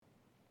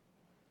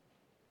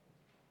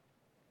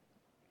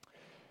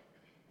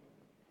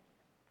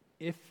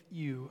If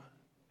you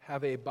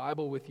have a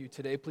Bible with you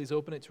today, please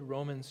open it to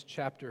Romans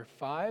chapter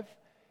 5.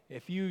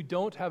 If you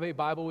don't have a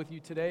Bible with you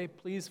today,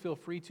 please feel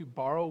free to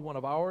borrow one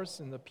of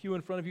ours. In the pew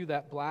in front of you,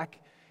 that black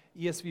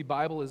ESV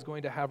Bible is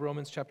going to have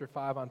Romans chapter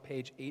 5 on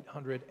page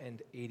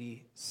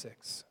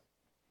 886.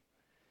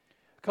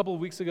 A couple of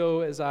weeks ago,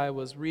 as I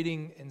was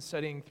reading and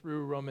studying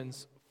through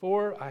Romans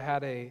 4, I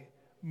had a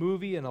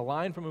movie and a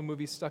line from a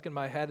movie stuck in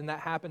my head, and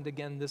that happened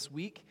again this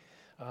week.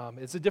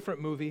 It's a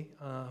different movie,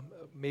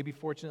 maybe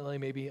fortunately,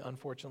 maybe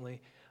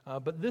unfortunately.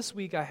 But this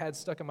week I had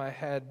stuck in my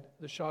head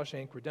The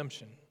Shawshank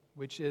Redemption,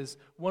 which is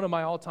one of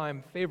my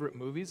all-time favorite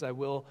movies. I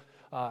will,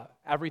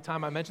 every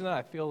time I mention that,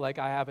 I feel like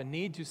I have a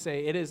need to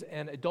say it is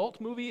an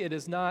adult movie. It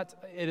is not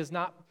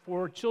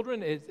for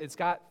children. It's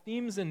got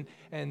themes and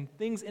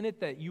things in it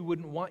that you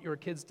wouldn't want your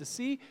kids to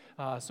see.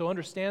 So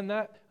understand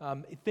that.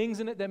 Things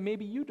in it that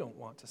maybe you don't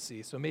want to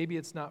see. So maybe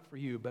it's not for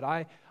you. But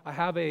I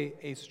have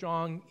a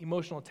strong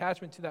emotional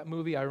attachment to that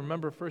movie. I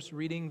remember first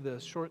reading the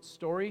short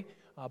story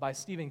by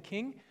Stephen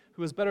King,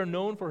 who is better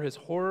known for his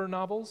horror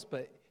novels,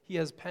 but he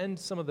has penned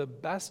some of the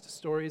best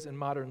stories in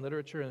modern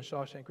literature, and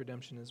Shawshank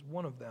Redemption is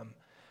one of them.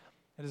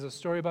 It is a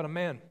story about a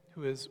man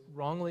who is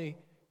wrongly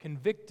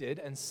convicted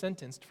and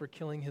sentenced for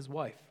killing his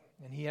wife,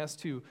 and he has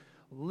to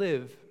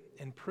live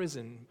in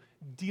prison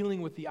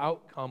dealing with the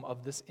outcome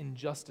of this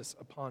injustice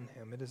upon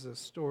him. It is a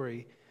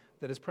story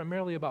that is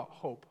primarily about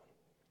hope.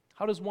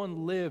 How does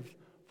one live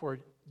for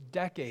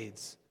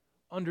decades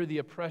under the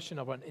oppression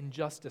of an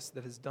injustice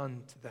that is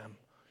done to them?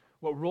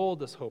 What role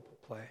does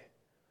hope play?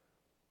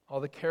 All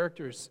the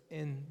characters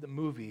in the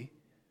movie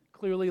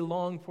clearly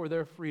long for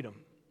their freedom.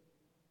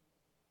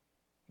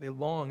 They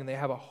long and they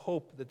have a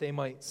hope that they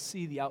might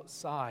see the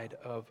outside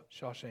of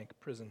Shawshank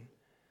Prison.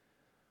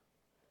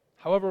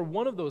 However,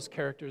 one of those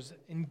characters,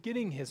 in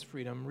getting his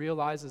freedom,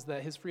 realizes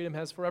that his freedom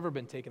has forever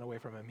been taken away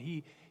from him.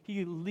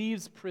 He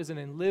leaves prison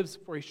and lives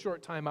for a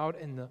short time out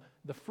in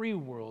the free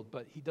world,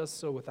 but he does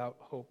so without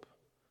hope.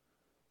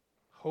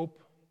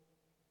 Hope,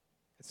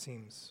 it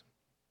seems,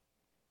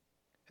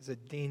 is a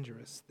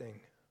dangerous thing.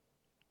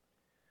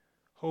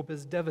 Hope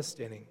is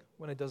devastating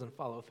when it doesn't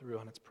follow through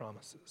on its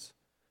promises.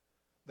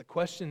 The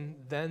question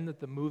then that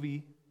the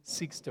movie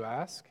seeks to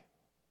ask,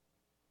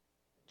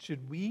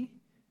 should we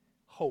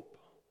hope?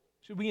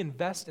 Should we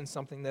invest in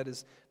something that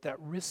is that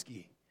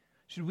risky?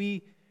 Should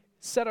we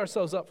set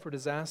ourselves up for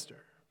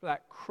disaster, for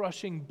that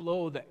crushing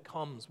blow that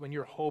comes when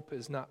your hope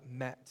is not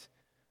met,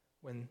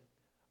 when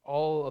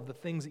all of the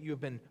things that you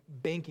have been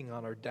banking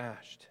on are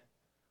dashed?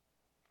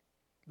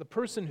 The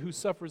person who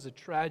suffers a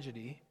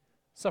tragedy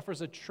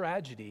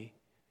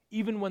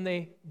even when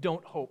they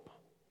don't hope.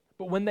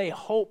 But when they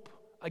hope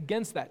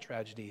against that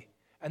tragedy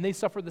and they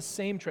suffer the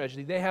same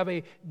tragedy, they have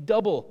a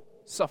double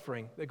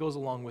suffering that goes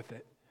along with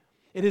it.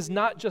 It is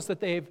not just that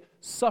they've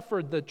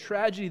suffered the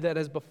tragedy that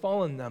has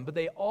befallen them, but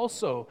they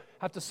also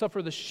have to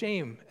suffer the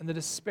shame and the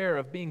despair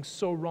of being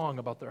so wrong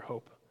about their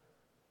hope.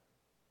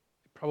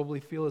 They probably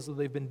feel as though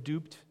they've been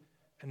duped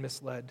and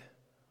misled.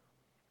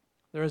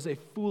 There is a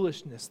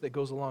foolishness that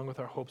goes along with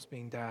our hopes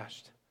being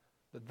dashed,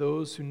 that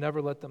those who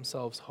never let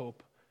themselves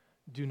hope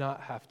do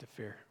not have to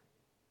fear.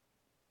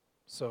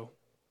 So,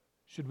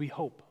 should we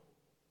hope?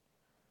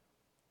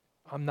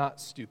 I'm not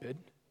stupid.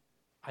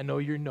 I know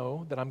you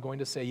know that I'm going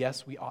to say,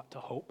 yes, we ought to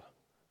hope.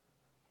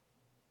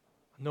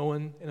 No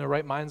one in their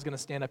right mind is going to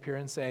stand up here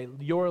and say,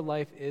 your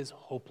life is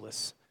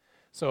hopeless.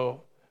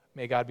 So,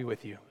 may God be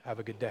with you. Have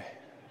a good day.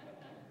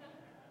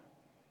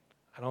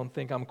 I don't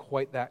think I'm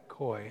quite that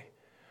coy.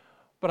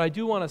 But I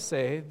do want to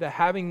say that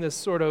having this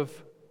sort of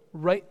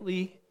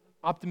rightly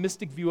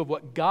optimistic view of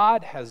what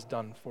God has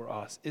done for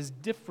us is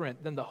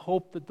different than the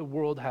hope that the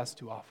world has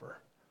to offer.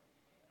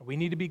 We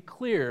need to be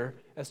clear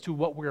as to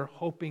what we're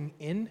hoping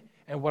in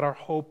and what our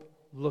hope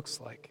looks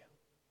like.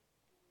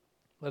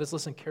 Let us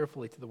listen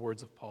carefully to the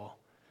words of Paul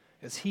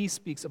as he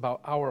speaks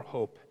about our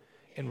hope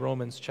in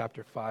Romans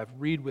chapter 5.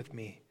 Read with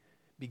me,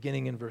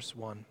 beginning in verse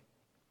 1.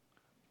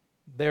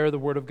 There the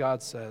word of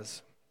God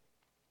says,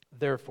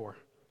 "Therefore,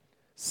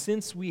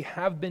 since we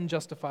have been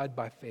justified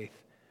by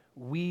faith,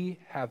 we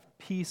have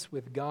peace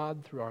with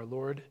God through our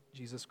Lord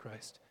Jesus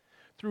Christ.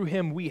 Through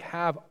him we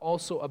have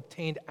also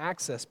obtained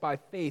access by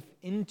faith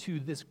into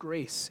this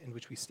grace in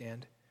which we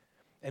stand,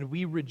 and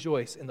we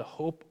rejoice in the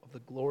hope of the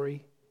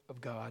glory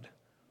of God.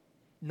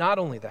 Not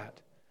only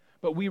that,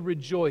 but we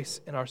rejoice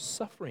in our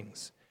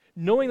sufferings,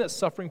 knowing that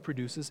suffering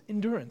produces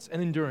endurance,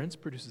 and endurance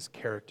produces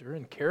character,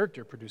 and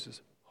character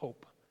produces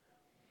hope.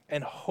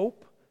 And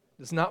hope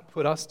does not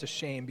put us to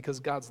shame,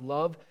 because God's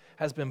love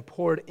has been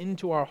poured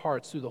into our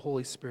hearts through the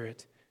Holy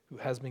Spirit who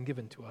has been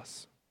given to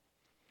us.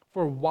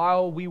 For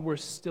while we were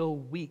still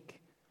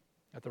weak,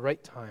 at the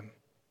right time,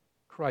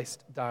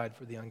 Christ died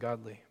for the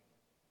ungodly.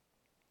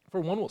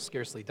 For one will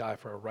scarcely die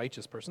for a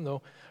righteous person,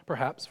 though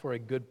perhaps for a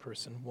good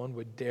person one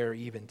would dare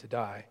even to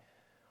die.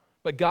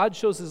 But God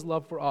shows his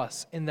love for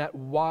us in that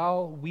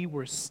while we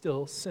were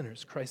still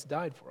sinners, Christ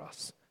died for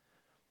us.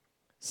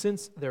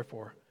 Since,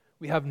 therefore,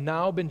 we have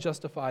now been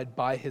justified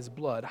by his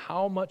blood,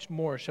 how much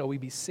more shall we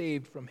be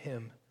saved from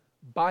him,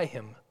 by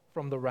him,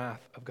 from the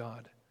wrath of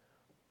God?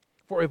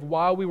 For if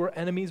while we were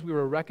enemies we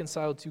were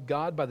reconciled to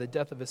God by the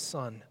death of his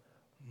Son,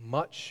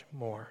 much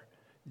more,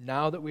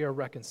 now that we are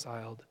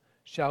reconciled,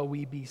 shall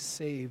we be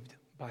saved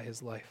by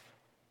his life.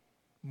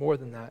 More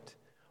than that,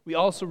 we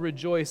also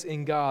rejoice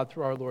in God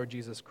through our Lord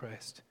Jesus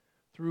Christ,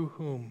 through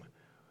whom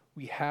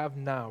we have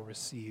now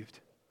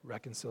received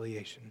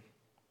reconciliation.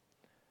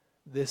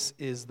 This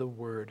is the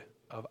word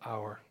of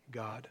our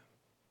God.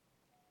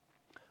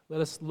 Let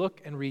us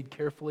look and read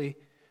carefully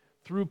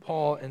through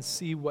Paul and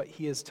see what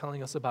he is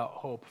telling us about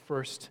hope.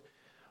 First,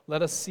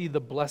 let us see the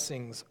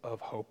blessings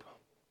of hope.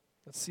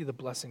 Let's see the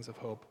blessings of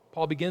hope.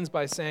 Paul begins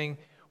by saying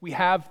we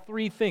have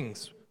three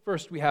things.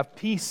 First, we have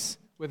peace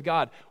with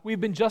God. We've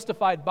been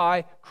justified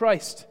by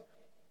Christ.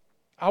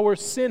 Our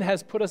sin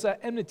has put us at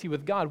enmity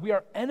with God. We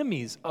are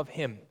enemies of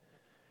him.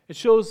 It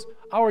shows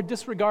our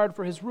disregard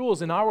for his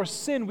rules. In our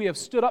sin, we have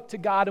stood up to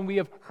God and we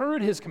have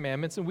heard his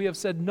commandments and we have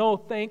said, no,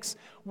 thanks,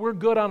 we're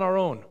good on our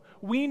own.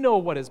 We know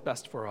what is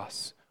best for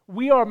us.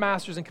 We are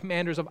masters and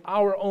commanders of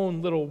our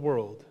own little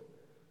world.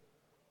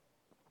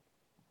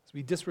 As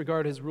we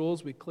disregard his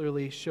rules, we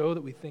clearly show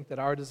that we think that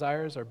our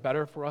desires are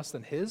better for us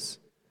than his.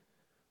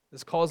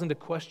 This calls into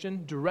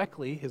question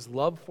directly his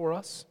love for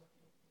us,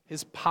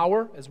 his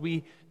power, as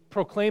we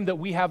proclaim that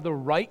we have the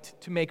right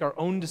to make our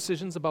own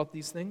decisions about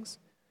these things.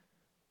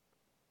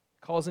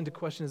 It calls into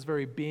question his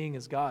very being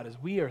as God, as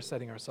we are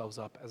setting ourselves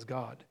up as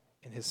God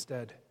in his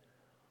stead.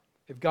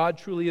 If God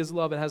truly is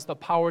love and has the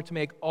power to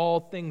make all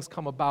things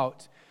come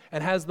about,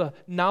 and has the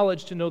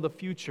knowledge to know the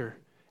future,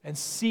 and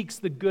seeks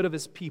the good of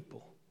his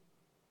people,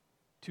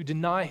 to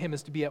deny him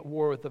is to be at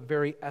war with the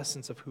very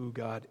essence of who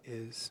God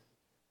is.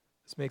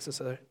 This makes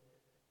us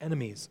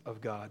enemies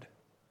of God.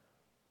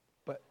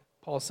 But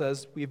Paul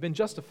says we've been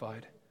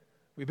justified.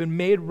 We've been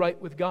made right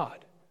with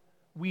God.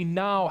 We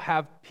now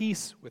have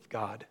peace with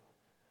God.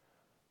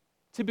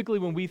 Typically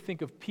when we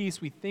think of peace,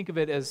 we think of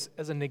it as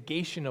a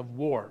negation of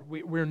war.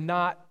 We're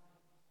not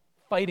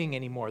fighting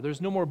anymore.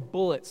 There's no more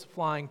bullets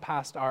flying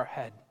past our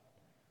head.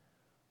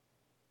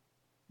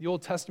 The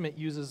Old Testament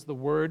uses the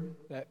word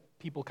that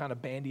people kind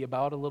of bandy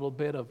about a little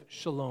bit of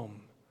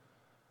shalom.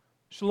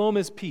 Shalom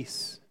is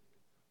peace.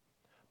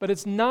 But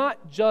it's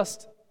not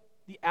just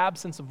the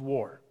absence of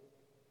war.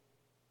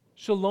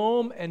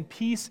 Shalom and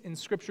peace in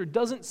Scripture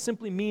doesn't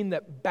simply mean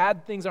that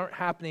bad things aren't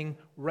happening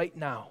right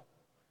now.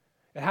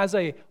 It has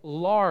a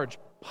large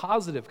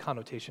positive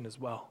connotation as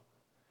well.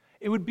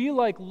 It would be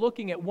like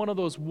looking at one of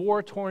those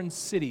war-torn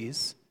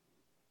cities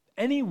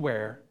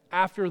anywhere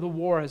after the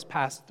war has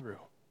passed through.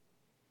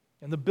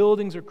 And the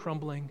buildings are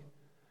crumbling,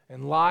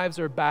 and lives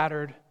are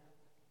battered.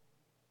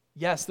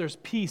 Yes, there's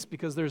peace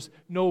because there's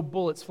no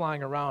bullets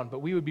flying around, but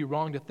we would be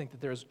wrong to think that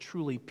there's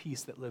truly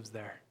peace that lives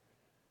there.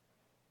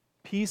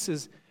 Peace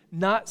is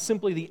not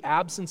simply the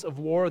absence of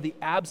war, the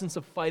absence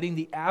of fighting,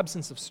 the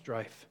absence of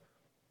strife.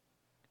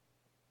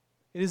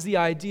 It is the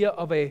idea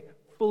of a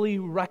fully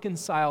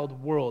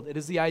reconciled world. It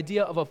is the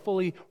idea of a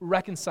fully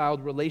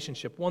reconciled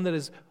relationship, one that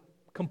is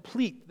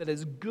complete, that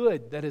is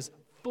good, that is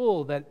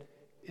full, that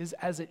is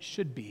as it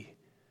should be.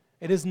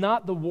 It is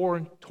not the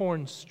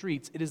war-torn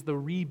streets. It is the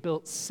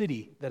rebuilt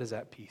city that is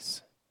at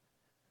peace.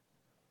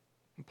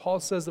 And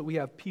Paul says that we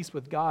have peace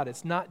with God.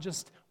 It's not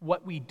just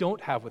what we don't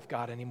have with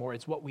God anymore.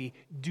 It's what we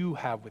do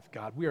have with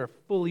God. We are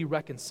fully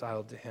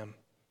reconciled to him.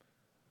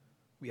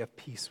 We have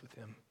peace with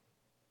him.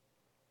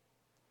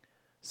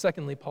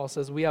 Secondly, Paul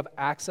says we have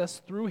access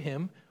through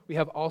him. We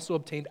have also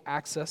obtained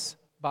access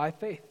by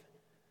faith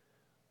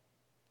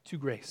to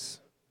grace.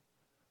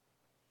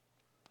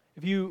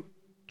 If you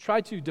try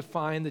to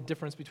define the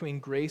difference between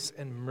grace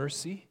and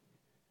mercy,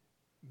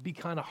 it'd be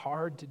kind of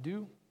hard to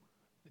do.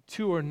 The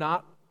two are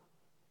not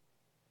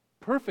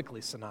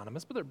perfectly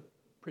synonymous, but they're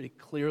pretty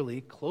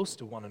clearly close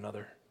to one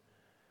another.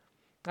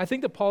 I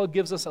think that Paul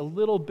gives us a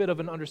little bit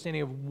of an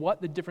understanding of what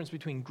the difference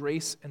between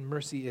grace and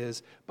mercy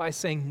is by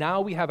saying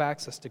now we have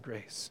access to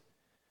grace.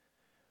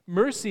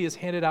 Mercy is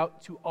handed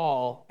out to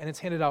all, and it's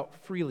handed out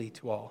freely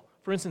to all.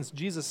 For instance,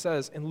 Jesus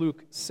says in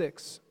Luke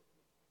 6,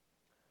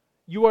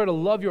 "You are to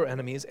love your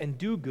enemies and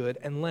do good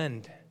and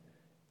lend,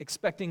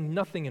 expecting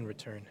nothing in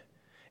return.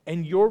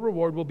 And your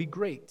reward will be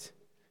great,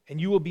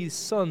 and you will be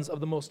sons of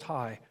the Most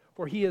High,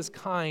 for he is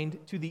kind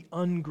to the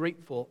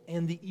ungrateful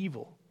and the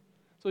evil."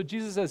 So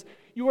Jesus says,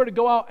 you are to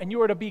go out and you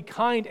are to be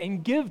kind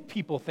and give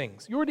people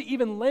things. You are to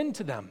even lend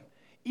to them,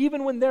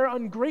 even when they're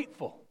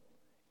ungrateful.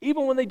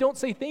 Even when they don't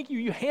say thank you,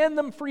 you hand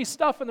them free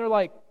stuff and they're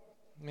like,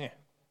 meh,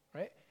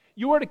 right?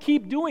 You are to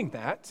keep doing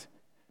that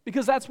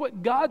because that's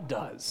what God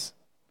does.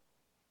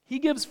 He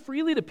gives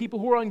freely to people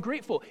who are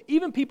ungrateful,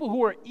 even people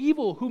who are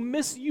evil, who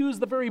misuse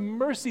the very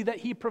mercy that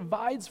he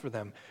provides for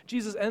them.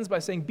 Jesus ends by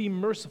saying, be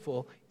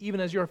merciful, even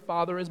as your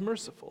Father is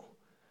merciful.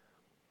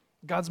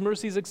 God's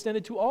mercy is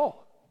extended to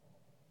all,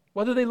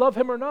 whether they love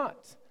him or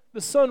not.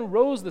 The sun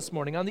rose this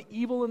morning on the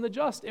evil and the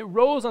just. It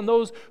rose on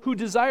those who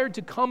desired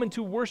to come and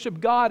to worship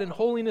God in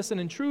holiness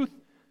and in truth.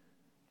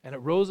 And it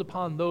rose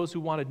upon those who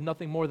wanted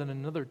nothing more than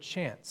another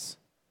chance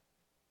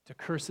to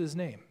curse his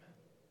name.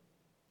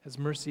 His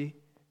mercy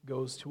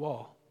goes to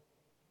all.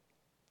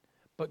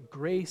 But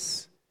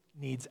grace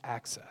needs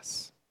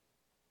access.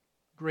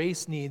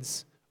 Grace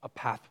needs a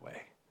pathway.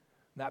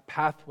 And that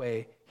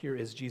pathway here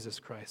is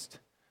Jesus Christ.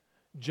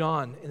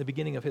 John, in the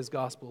beginning of his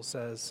gospel,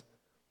 says,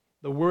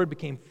 "The Word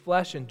became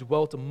flesh and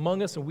dwelt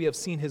among us, and we have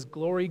seen his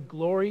glory,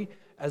 glory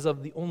as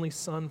of the only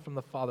Son from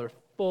the Father,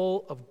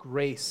 full of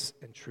grace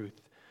and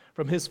truth.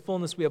 From his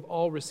fullness we have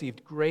all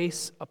received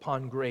grace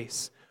upon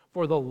grace.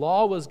 For the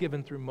law was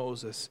given through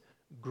Moses,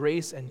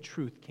 grace and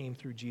truth came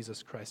through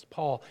Jesus Christ."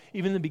 Paul,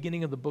 even in the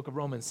beginning of the book of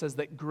Romans, says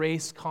that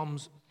grace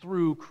comes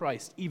through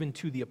Christ, even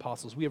to the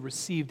apostles. We have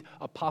received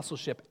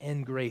apostleship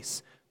and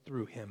grace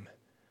through him.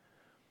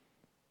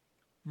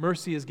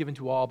 Mercy is given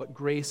to all, but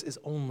grace is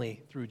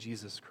only through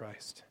Jesus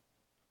Christ.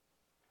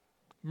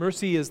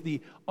 Mercy is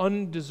the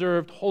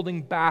undeserved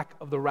holding back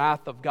of the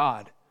wrath of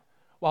God.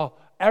 While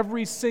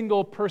every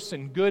single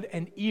person, good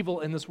and evil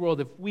in this world,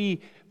 if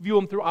we view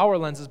them through our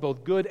lenses,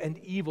 both good and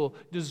evil,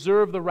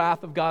 deserve the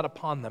wrath of God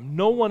upon them.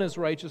 No one is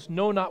righteous,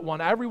 no, not one.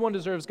 Everyone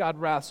deserves God's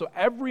wrath. So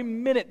every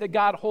minute that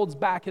God holds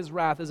back his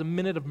wrath is a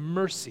minute of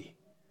mercy.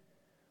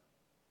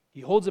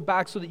 He holds it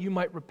back so that you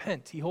might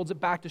repent. He holds it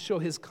back to show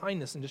his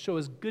kindness and to show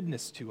his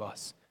goodness to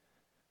us.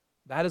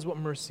 That is what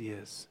mercy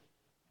is.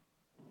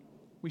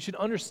 We should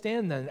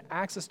understand then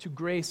access to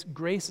grace.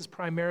 Grace is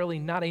primarily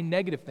not a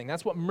negative thing.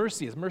 That's what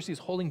mercy is. Mercy is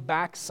holding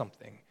back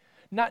something.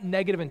 Not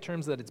negative in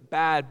terms that it's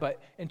bad,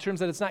 but in terms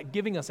that it's not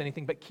giving us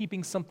anything, but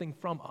keeping something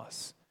from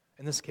us.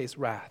 In this case,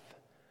 wrath.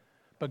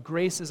 But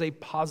grace is a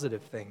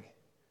positive thing.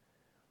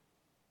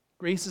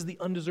 Grace is the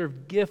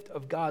undeserved gift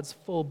of God's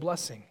full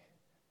blessing.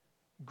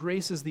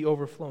 Grace is the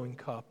overflowing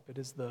cup. It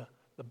is the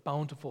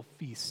bountiful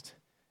feast.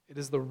 It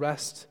is the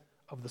rest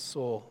of the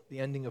soul, the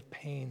ending of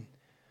pain,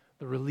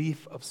 the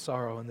relief of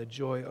sorrow, and the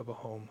joy of a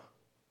home.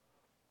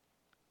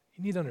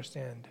 You need to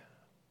understand,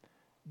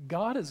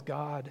 God is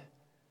God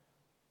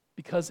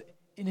because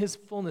in his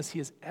fullness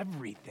he is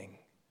everything.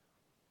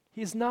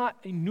 He is not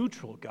a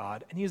neutral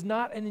God, and he is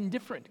not an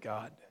indifferent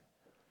God.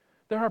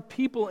 There are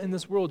people in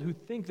this world who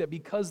think that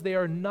because they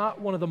are not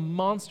one of the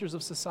monsters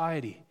of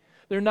society,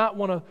 they're not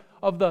one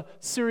of the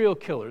serial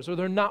killers, or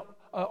they're not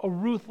a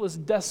ruthless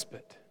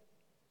despot,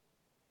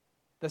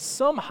 that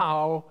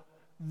somehow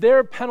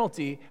their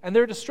penalty and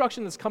their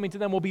destruction that's coming to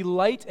them will be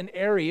light and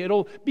airy.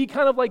 It'll be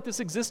kind of like this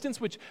existence,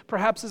 which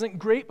perhaps isn't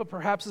great, but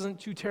perhaps isn't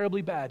too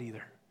terribly bad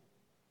either.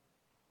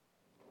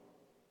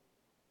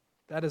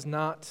 That is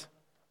not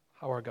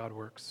how our God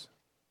works.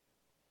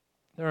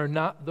 There are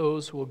not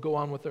those who will go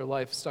on with their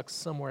life stuck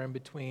somewhere in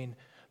between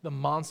the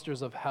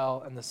monsters of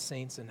hell and the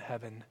saints in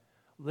heaven,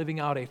 living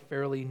out a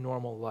fairly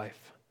normal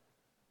life.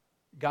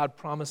 God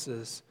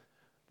promises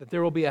that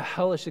there will be a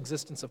hellish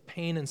existence of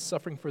pain and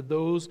suffering for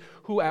those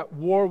who at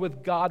war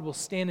with God will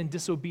stand in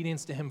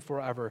disobedience to him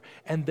forever,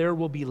 and there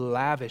will be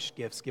lavish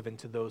gifts given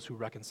to those who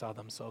reconcile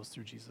themselves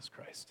through Jesus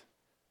Christ.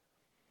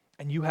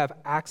 And you have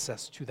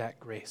access to that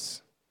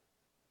grace.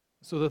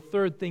 So the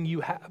third thing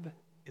you have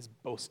is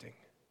boasting.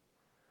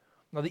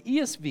 Now the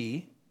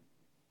ESV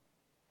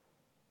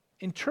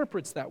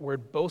interprets that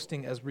word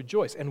boasting as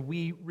rejoice, and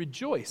we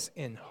rejoice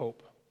in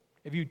hope.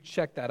 If you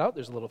check that out,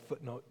 there's a little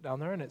footnote down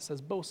there, and it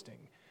says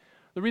boasting.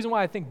 The reason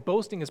why I think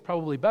boasting is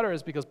probably better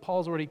is because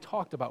Paul's already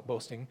talked about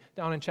boasting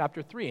down in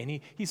chapter 3,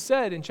 and he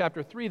said in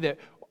chapter 3 that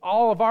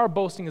all of our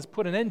boasting is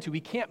put an end to. We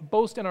can't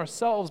boast in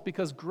ourselves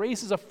because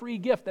grace is a free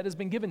gift that has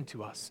been given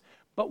to us,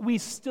 but we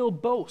still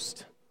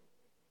boast.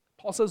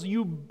 Paul says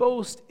you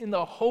boast in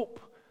the hope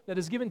that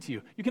is given to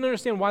you. You can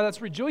understand why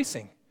that's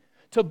rejoicing.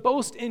 To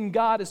boast in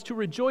God is to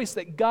rejoice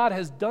that God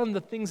has done the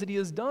things that he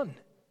has done.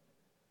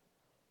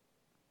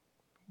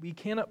 We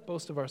cannot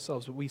boast of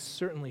ourselves, but we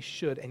certainly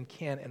should and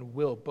can and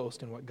will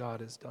boast in what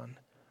God has done.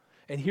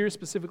 And here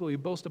specifically, we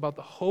boast about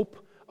the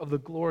hope of the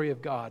glory of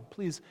God.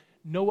 Please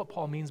know what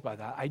Paul means by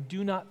that. I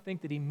do not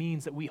think that he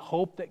means that we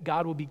hope that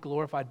God will be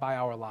glorified by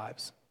our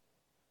lives.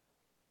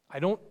 I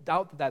don't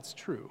doubt that that's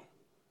true.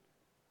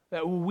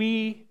 That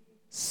we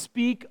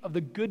speak of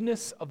the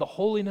goodness, of the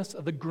holiness,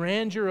 of the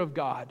grandeur of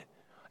God,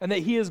 and that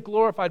he is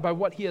glorified by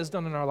what he has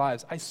done in our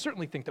lives. I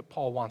certainly think that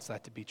Paul wants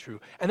that to be true,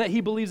 and that he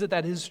believes that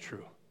that is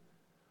true.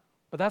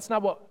 But that's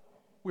not what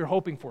we're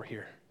hoping for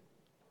here.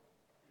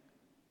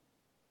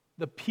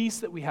 The peace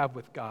that we have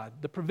with God,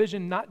 the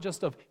provision not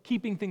just of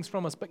keeping things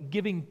from us, but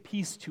giving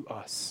peace to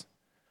us,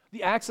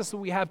 the access that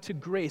we have to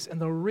grace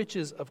and the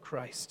riches of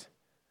Christ.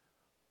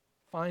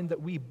 Find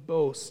that we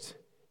boast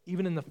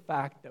even in the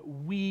fact that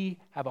we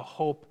have a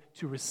hope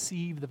to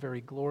receive the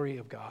very glory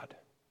of God.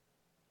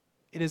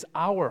 It is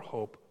our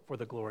hope for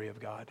the glory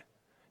of God.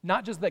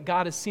 Not just that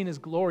God is seen as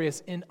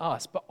glorious in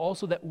us, but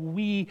also that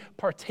we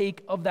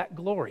partake of that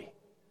glory.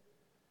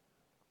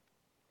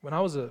 When I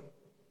was an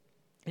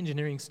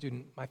engineering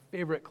student, my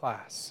favorite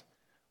class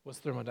was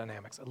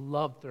thermodynamics. I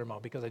loved thermo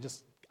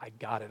because I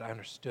got it. I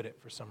understood it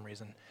for some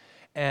reason.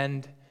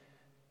 And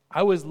I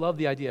always loved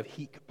the idea of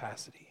heat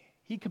capacity.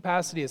 Heat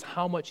capacity is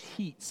how much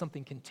heat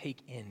something can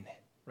take in,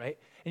 right?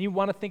 And you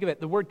want to think of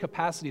it, the word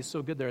capacity is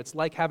so good there. It's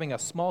like having a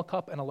small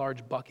cup and a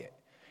large bucket.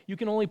 You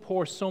can only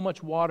pour so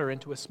much water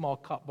into a small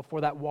cup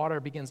before that water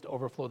begins to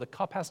overflow. The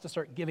cup has to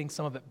start giving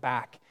some of it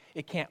back.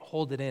 It can't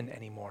hold it in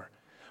anymore.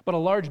 but a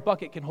large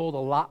bucket can hold a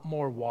lot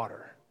more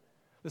water.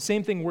 The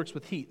same thing works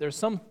with heat. There's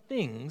some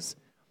things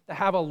that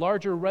have a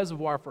larger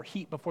reservoir for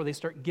heat before they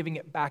start giving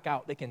it back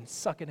out. They can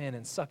suck it in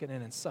and suck it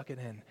in and suck it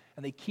in,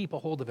 and they keep a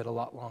hold of it a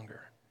lot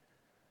longer.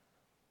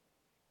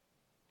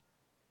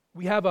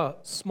 We have a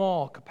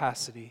small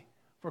capacity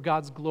for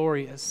God's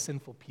glory as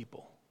sinful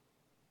people.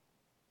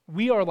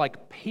 We are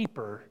like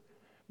paper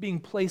being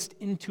placed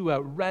into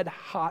a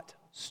red-hot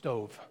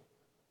stove.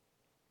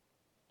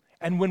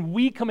 And when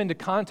we come into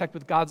contact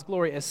with God's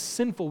glory as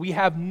sinful, we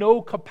have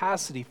no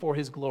capacity for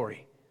His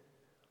glory.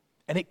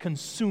 And it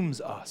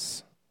consumes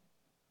us.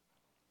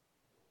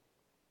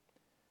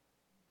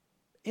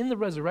 In the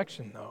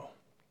resurrection, though,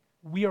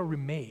 we are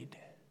remade.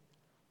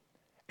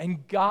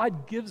 And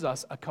God gives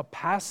us a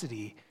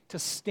capacity to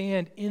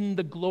stand in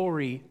the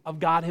glory of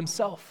God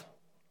Himself.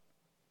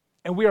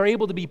 And we are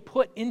able to be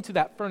put into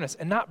that furnace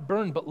and not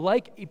burned, but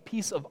like a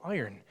piece of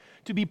iron,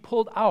 to be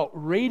pulled out,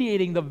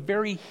 radiating the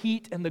very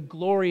heat and the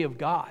glory of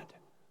God.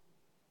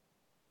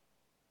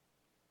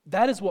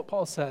 That is what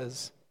Paul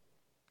says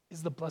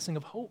is the blessing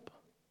of hope.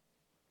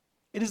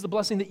 It is the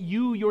blessing that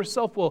you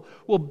yourself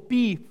will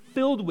be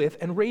filled with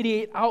and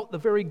radiate out the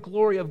very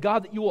glory of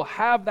God, that you will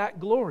have that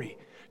glory.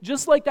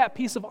 Just like that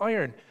piece of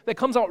iron that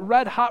comes out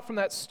red hot from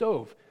that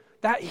stove.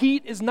 That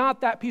heat is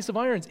not that piece of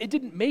iron. It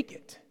didn't make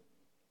it.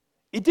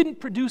 It didn't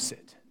produce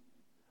it.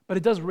 But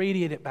it does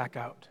radiate it back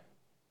out.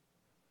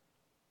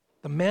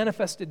 The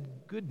manifested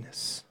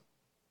goodness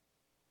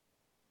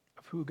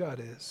of who God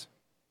is.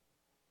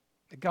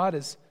 That God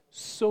is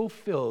so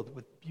filled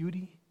with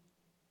beauty,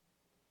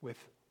 with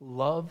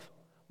love,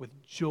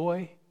 with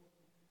joy,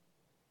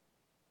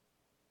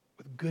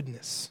 with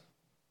goodness,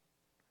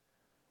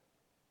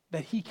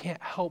 that He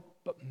can't help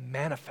but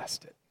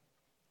manifest it.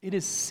 It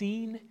is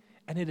seen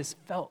and it is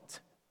felt.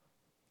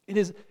 It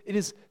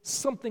is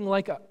something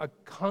like a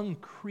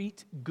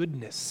concrete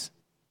goodness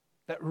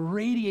that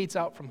radiates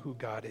out from who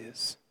God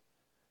is.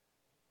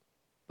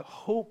 The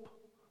hope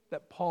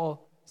that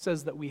Paul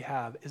says that we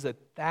have is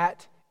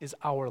that is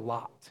our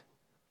lot.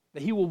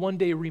 That He will one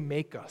day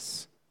remake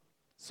us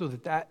so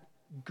that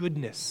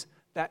goodness,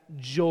 that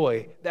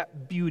joy,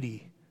 that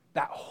beauty,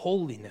 that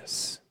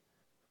holiness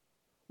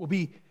will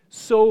be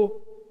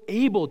so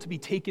able to be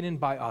taken in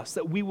by us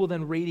that we will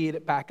then radiate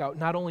it back out,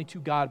 not only to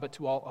God, but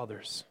to all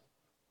others.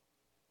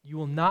 You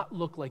will not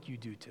look like you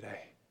do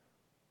today.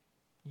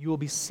 You will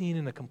be seen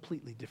in a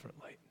completely different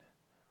light.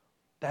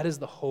 That is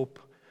the hope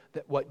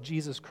that what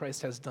Jesus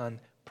Christ has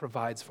done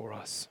provides for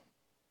us.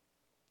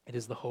 It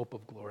is the hope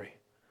of glory.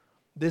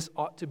 This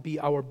ought to be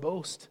our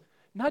boast.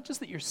 Not just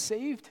that you're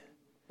saved,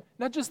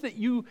 not just that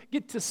you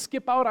get to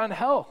skip out on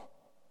hell.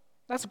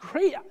 That's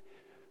great.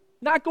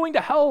 Not going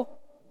to hell,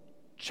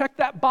 check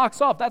that box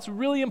off. That's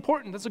really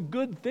important. That's a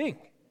good thing.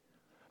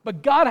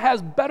 But God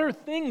has better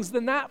things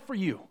than that for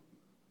you.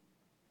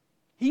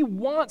 He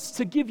wants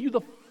to give you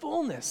the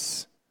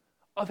fullness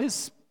of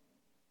His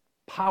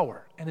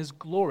power and His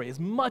glory, as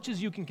much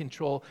as you can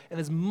control and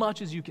as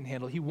much as you can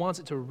handle. He wants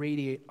it to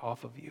radiate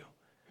off of you.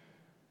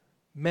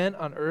 Men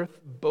on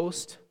earth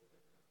boast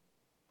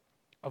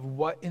of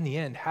what, in the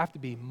end, have to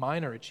be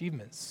minor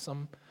achievements.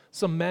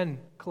 Some men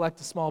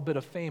collect a small bit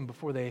of fame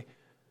before they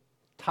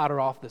totter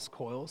off this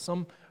coil.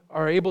 Some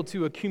are able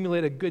to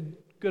accumulate a good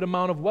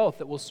amount of wealth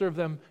that will serve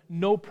them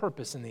no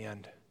purpose in the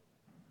end.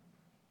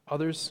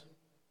 Others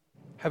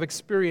have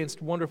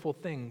experienced wonderful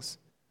things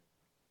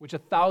which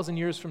 1,000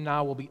 years from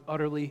now will be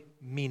utterly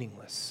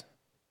meaningless.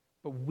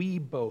 But we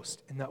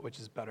boast in that which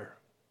is better,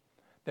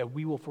 that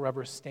we will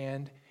forever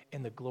stand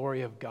in the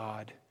glory of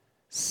God,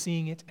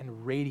 seeing it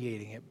and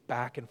radiating it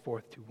back and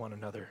forth to one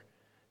another,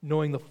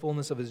 knowing the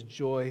fullness of His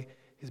joy,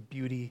 His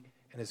beauty,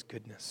 and His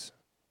goodness.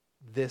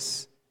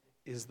 This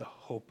is the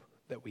hope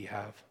that we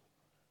have.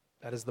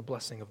 That is the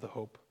blessing of the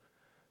hope.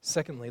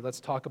 Secondly,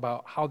 let's talk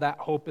about how that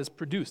hope is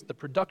produced, the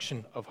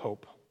production of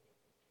hope.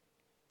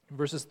 In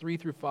verses 3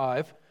 through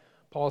 5,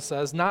 Paul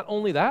says, not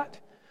only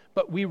that,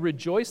 but we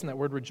rejoice, and that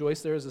word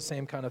rejoice there is the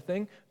same kind of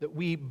thing, that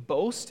we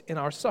boast in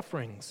our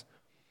sufferings,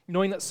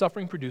 knowing that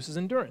suffering produces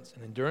endurance,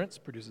 and endurance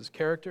produces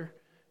character,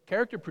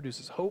 character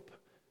produces hope,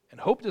 and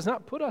hope does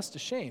not put us to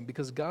shame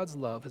because God's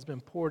love has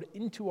been poured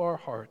into our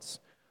hearts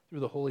through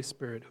the Holy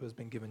Spirit who has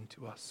been given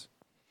to us.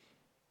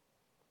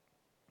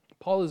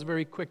 Paul is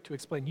very quick to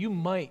explain, you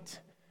might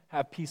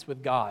have peace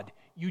with God.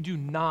 You do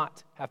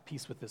not have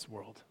peace with this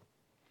world.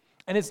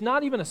 And it's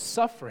not even a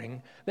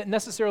suffering that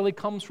necessarily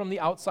comes from the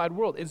outside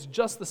world. It's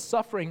just the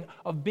suffering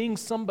of being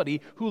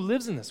somebody who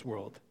lives in this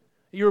world.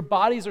 Your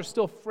bodies are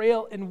still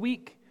frail and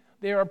weak.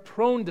 They are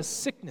prone to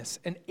sickness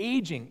and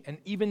aging and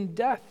even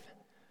death.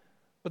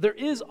 But there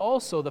is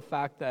also the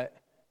fact that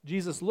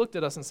Jesus looked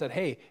at us and said,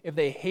 hey, if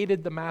they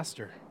hated the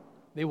master,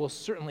 they will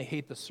certainly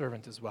hate the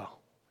servant as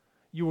well.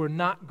 You are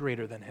not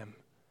greater than him.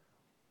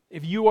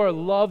 If you are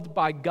loved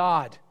by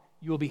God,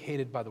 you will be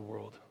hated by the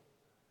world.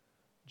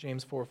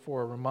 James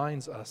 4:4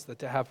 reminds us that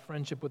to have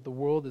friendship with the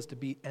world is to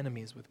be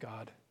enemies with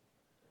God.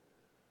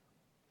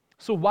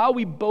 So while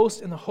we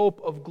boast in the hope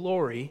of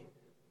glory,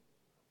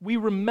 we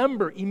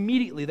remember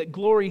immediately that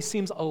glory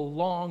seems a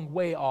long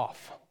way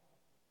off.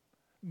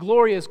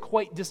 Glory is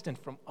quite distant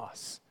from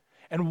us.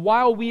 And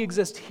while we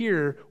exist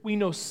here, we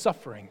know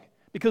suffering,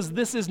 because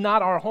this is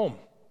not our home.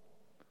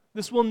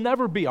 This will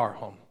never be our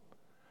home.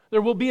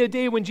 There will be a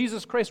day when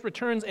Jesus Christ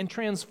returns and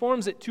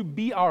transforms it to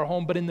be our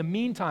home, but in the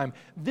meantime,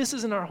 this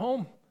isn't our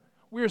home.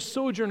 We are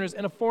sojourners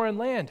in a foreign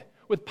land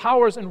with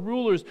powers and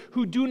rulers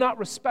who do not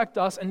respect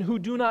us and who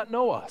do not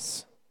know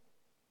us.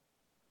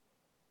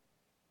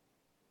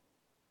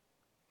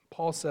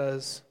 Paul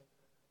says,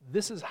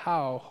 this is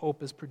how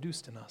hope is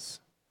produced in us,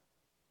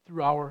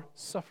 through our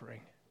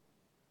suffering.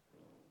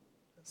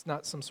 It's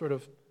not some sort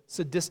of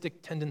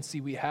sadistic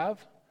tendency we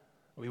have.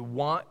 We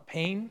want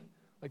pain,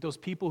 like those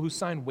people who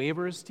sign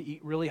waivers to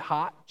eat really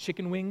hot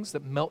chicken wings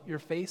that melt your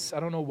face. I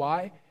don't know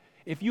why.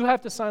 If you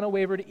have to sign a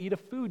waiver to eat a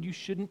food, you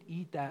shouldn't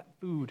eat that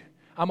food.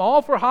 I'm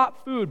all for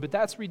hot food, but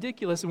that's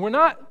ridiculous. And we're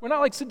not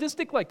like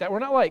sadistic like that. We're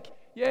not like,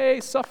 yay,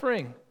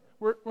 suffering.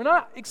 We're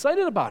not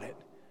excited about it.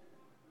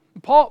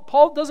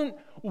 Paul doesn't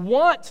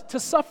want to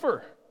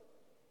suffer.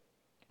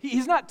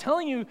 He's not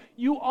telling you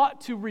you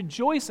ought to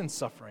rejoice in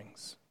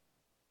sufferings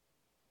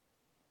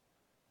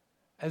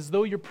as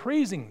though you're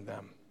praising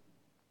them,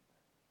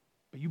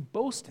 but you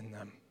boast in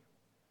them.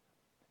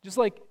 Just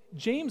like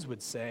James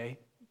would say,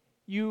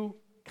 you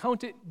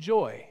count it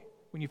joy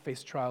when you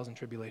face trials and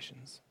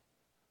tribulations.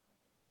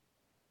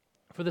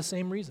 For the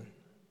same reason.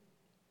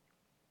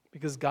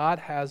 Because God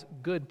has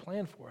good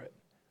plan for it.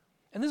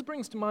 And this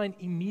brings to mind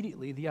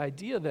immediately the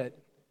idea that,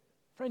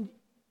 friend,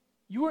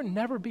 you are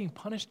never being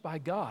punished by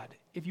God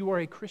if you are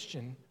a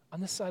Christian on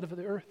this side of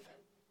the earth.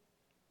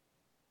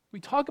 We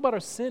talk about our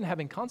sin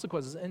having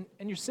consequences, and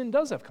your sin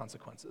does have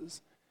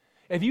consequences.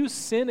 If you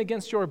sin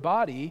against your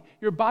body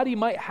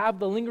might have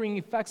the lingering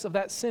effects of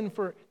that sin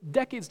for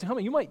decades to come,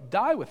 and you might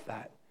die with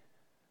that.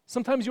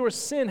 Sometimes your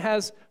sin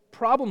has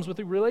problems with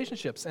the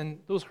relationships, and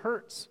those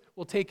hurts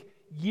will take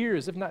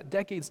years, if not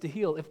decades, to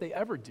heal, if they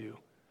ever do.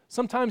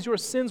 Sometimes your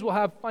sins will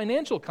have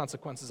financial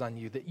consequences on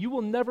you that you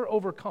will never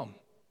overcome.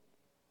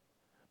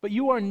 But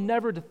you are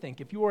never to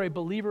think, if you are a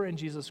believer in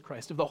Jesus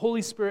Christ, if the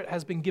Holy Spirit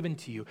has been given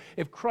to you,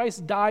 if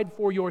Christ died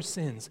for your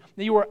sins,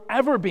 that you are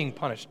ever being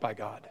punished by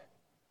God.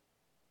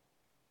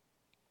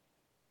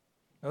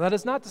 Now, that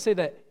is not to say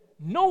that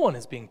no one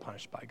is being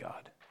punished by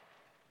God.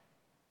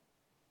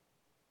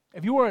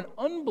 If you are an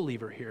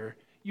unbeliever here,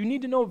 you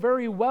need to know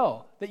very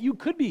well that you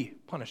could be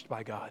punished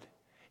by God.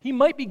 He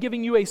might be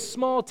giving you a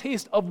small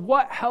taste of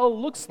what hell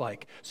looks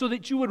like so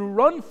that you would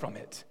run from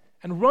it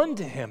and run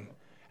to Him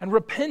and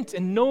repent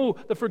and know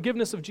the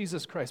forgiveness of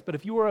Jesus Christ. But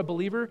if you are a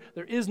believer,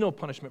 there is no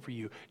punishment for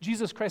you.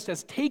 Jesus Christ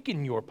has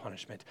taken your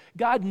punishment.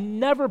 God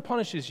never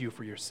punishes you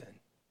for your sin.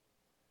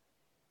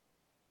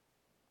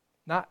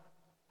 Not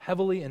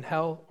heavily in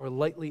hell or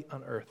lightly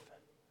on earth.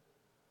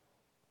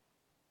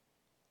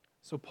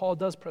 So Paul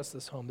does press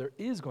this home. There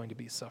is going to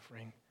be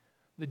suffering.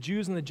 The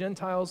Jews and the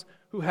Gentiles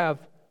who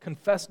have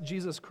confessed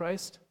Jesus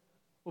Christ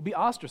will be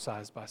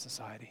ostracized by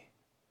society.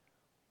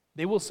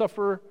 They will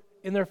suffer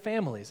in their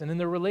families and in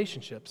their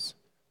relationships.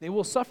 They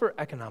will suffer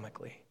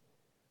economically.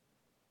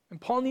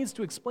 And Paul needs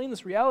to explain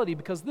this reality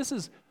because this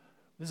is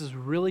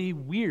really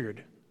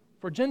weird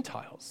for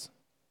Gentiles.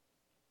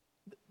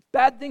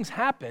 Bad things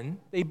happen,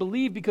 they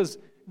believe, because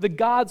the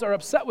gods are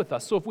upset with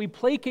us. So if we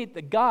placate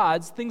the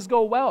gods, things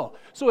go well.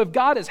 So if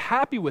God is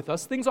happy with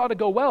us, things ought to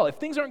go well. If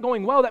things aren't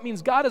going well, that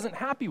means God isn't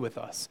happy with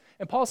us.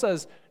 And Paul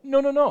says,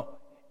 no.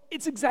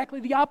 It's exactly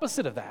the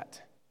opposite of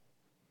that.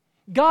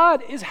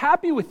 God is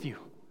happy with you.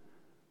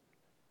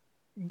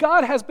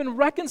 God has been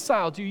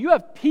reconciled to you. You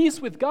have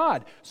peace with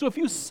God. So if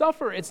you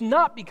suffer, it's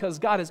not because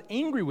God is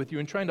angry with you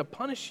and trying to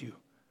punish you,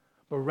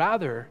 but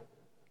rather,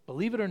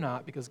 believe it or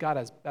not, because God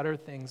has better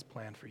things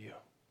planned for you.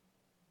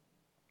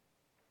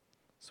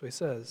 So he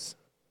says,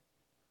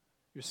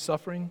 your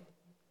suffering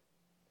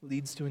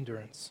leads to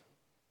endurance.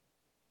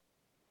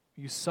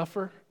 You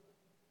suffer,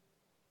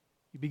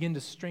 you begin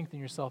to strengthen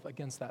yourself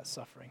against that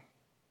suffering.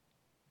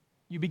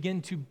 You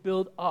begin to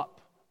build up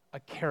a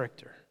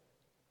character.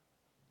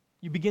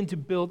 You begin to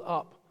build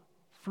up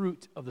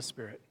fruit of the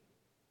Spirit.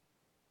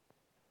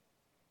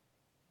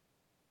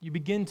 You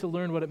begin to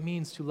learn what it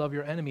means to love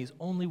your enemies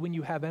only when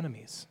you have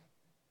enemies.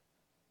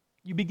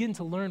 You begin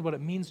to learn what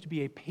it means to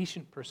be a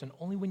patient person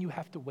only when you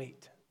have to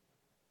wait.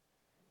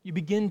 You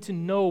begin to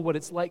know what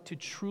it's like to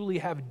truly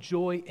have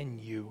joy in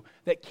you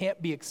that can't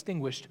be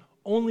extinguished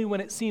only when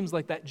it seems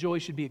like that joy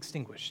should be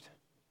extinguished.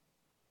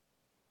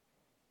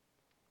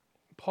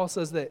 Paul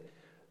says that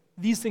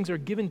these things are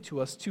given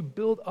to us to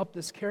build up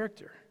this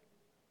character.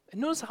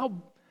 And notice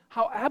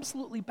how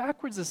absolutely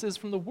backwards this is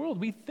from the world.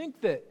 We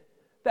think that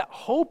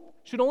hope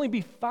should only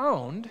be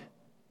found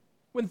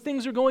when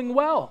things are going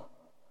well,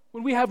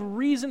 when we have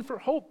reason for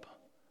hope.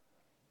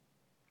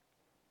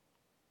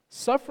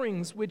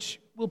 Sufferings which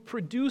will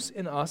produce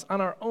in us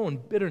on our own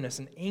bitterness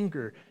and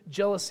anger,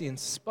 jealousy and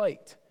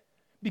spite,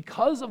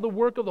 because of the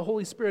work of the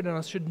Holy Spirit in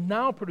us, should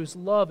now produce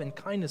love and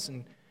kindness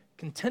and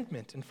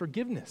contentment and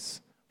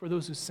forgiveness for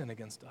those who sin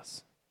against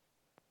us.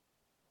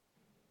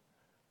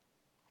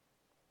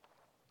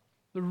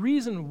 The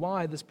reason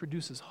why this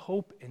produces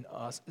hope in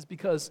us is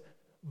because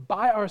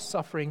by our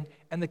suffering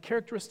and the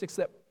characteristics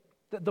that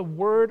the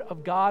Word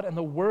of God and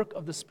the work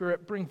of the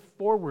Spirit bring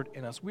forward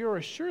in us. We are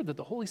assured that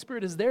the Holy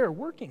Spirit is there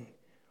working.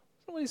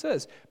 That's what he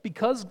says.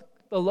 Because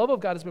the love of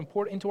God has been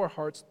poured into our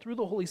hearts through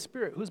the Holy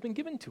Spirit who has been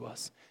given to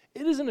us.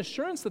 It is an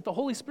assurance that the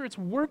Holy Spirit's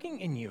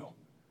working in you.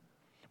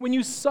 When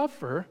you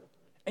suffer,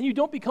 and you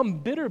don't become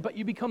bitter, but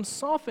you become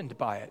softened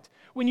by it.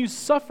 When you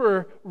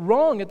suffer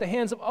wrong at the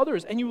hands of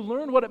others, and you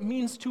learn what it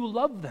means to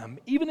love them,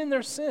 even in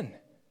their sin,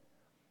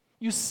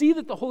 you see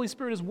that the Holy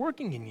Spirit is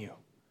working in you.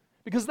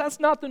 Because that's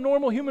not the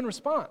normal human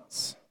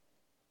response.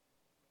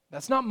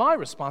 That's not my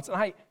response. And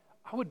I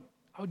would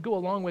go a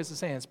long ways to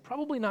saying it's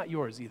probably not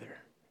yours either.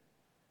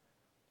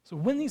 So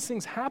when these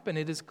things happen,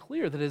 it is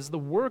clear that it is the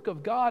work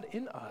of God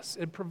in us.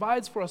 It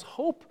provides for us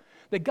hope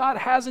that God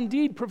has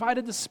indeed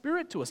provided the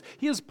Spirit to us.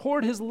 He has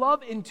poured His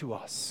love into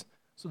us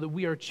so that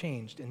we are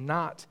changed and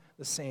not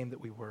the same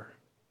that we were.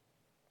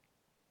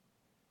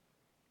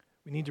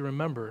 We need to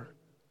remember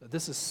that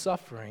this is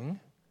suffering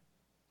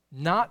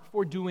not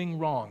for doing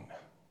wrong.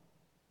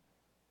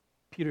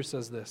 Peter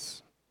says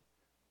this: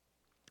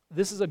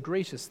 "This is a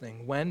gracious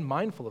thing when,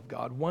 mindful of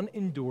God, one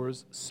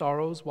endures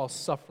sorrows while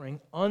suffering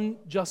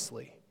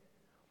unjustly.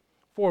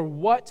 For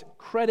what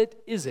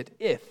credit is it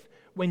if,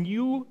 when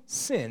you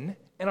sin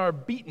and are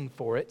beaten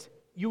for it,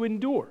 you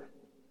endure?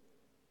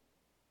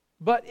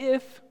 But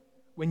if,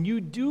 when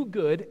you do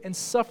good and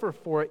suffer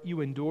for it,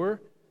 you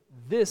endure,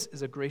 this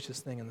is a gracious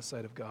thing in the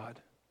sight of God."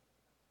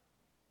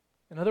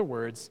 In other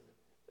words,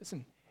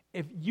 listen,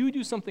 if you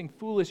do something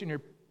foolish and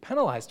you're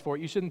penalized for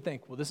it, you shouldn't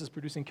think, well, this is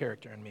producing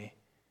character in me.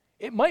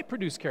 It might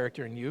produce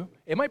character in you.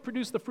 It might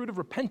produce the fruit of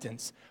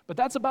repentance, but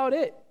that's about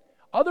it.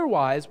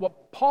 Otherwise,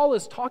 what Paul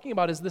is talking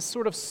about is this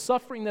sort of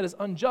suffering that is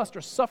unjust,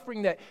 or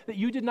suffering that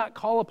you did not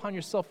call upon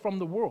yourself from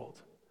the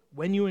world.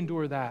 When you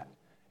endure that,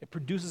 it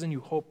produces in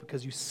you hope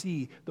because you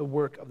see the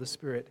work of the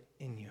Spirit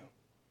in you.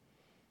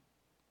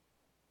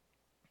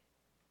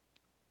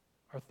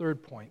 Our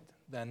third point,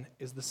 then,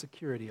 is the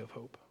security of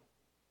hope.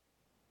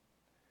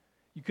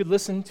 You could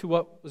listen to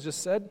what was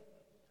just said, and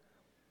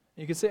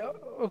you could say,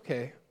 oh,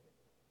 okay,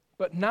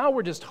 but now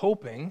we're just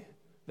hoping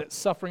that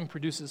suffering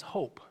produces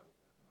hope.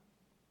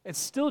 It's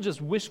still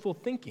just wishful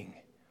thinking.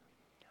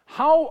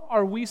 How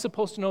are we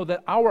supposed to know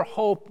that our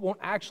hope won't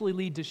actually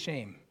lead to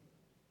shame?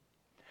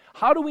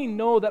 How do we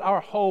know that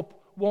our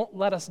hope won't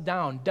let us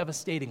down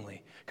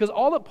devastatingly? Because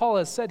all that Paul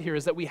has said here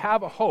is that we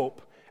have a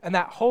hope, and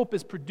that hope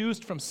is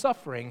produced from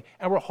suffering,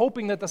 and we're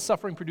hoping that the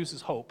suffering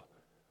produces hope.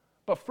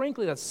 But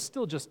frankly, that's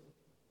still just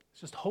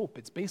hope.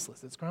 It's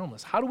baseless. It's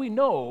groundless. How do we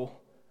know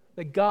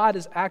that God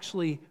is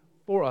actually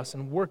for us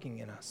and working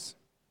in us?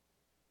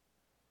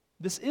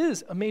 This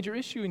is a major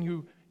issue, and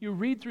you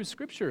read through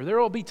Scripture. There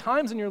will be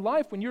times in your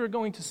life when you are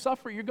going to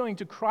suffer, you're going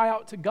to cry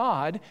out to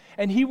God,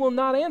 and He will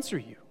not answer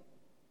you.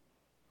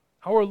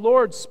 Our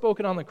Lord spoke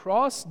it on the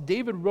cross.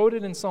 David wrote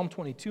it in Psalm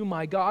 22,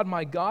 my God,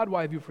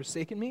 why have you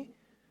forsaken me?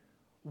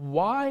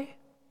 Why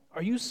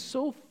are you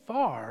so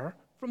far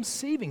from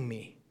saving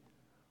me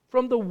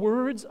from the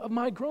words of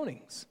my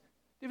groanings?"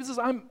 David says,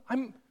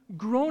 I'm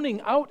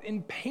groaning out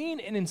in pain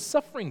and in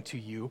suffering to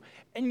you,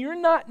 and you're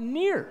not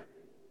near.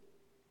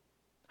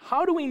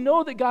 How do we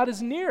know that God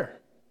is near?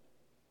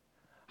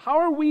 How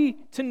are we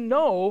to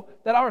know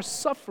that our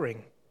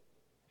suffering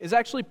is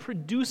actually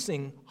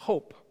producing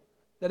hope,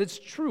 that it's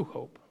true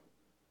hope?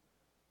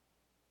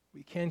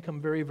 We can come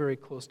very, very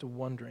close to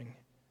wondering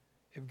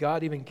if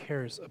God even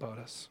cares about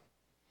us.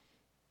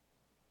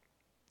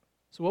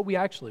 So what we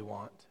actually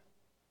want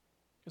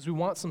is we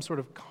want some sort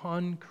of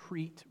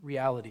concrete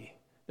reality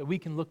that we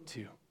can look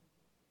to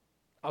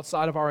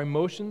outside of our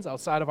emotions,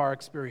 outside of our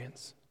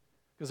experience.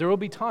 Because there will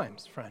be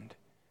times, friend,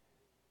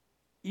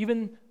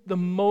 even the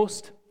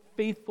most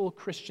faithful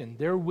Christian,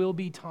 there will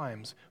be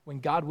times when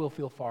God will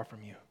feel far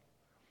from you.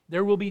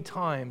 There will be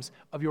times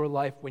of your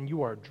life when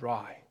you are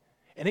dry.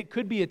 And it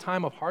could be a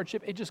time of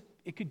hardship.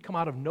 It could come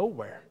out of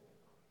nowhere.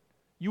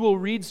 You will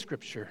read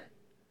Scripture,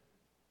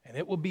 and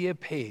it will be a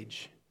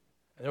page,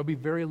 and there will be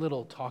very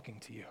little talking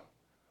to you.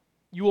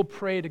 You will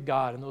pray to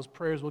God, and those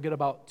prayers will get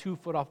about 2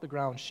 foot off the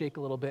ground, shake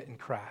a little bit, and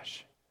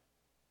crash.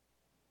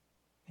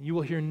 And you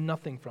will hear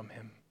nothing from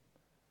Him.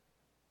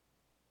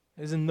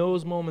 It is in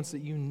those moments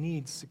that you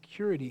need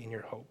security in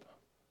your hope.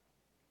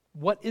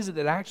 What is it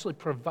that actually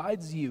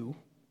provides you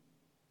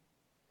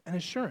an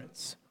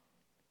assurance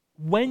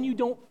when you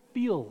don't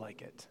feel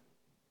like it?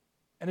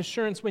 An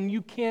assurance when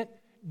you can't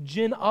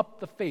gin up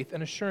the faith,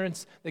 an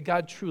assurance that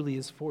God truly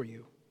is for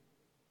you.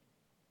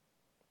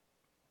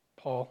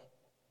 Paul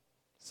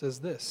says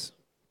this: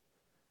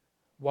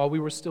 while we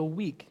were still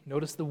weak,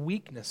 notice the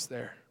weakness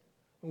there.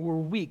 When we're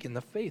weak in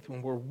the faith,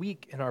 when we're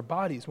weak in our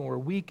bodies, when we're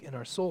weak in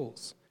our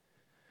souls,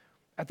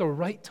 at the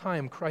right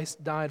time,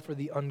 Christ died for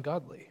the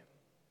ungodly.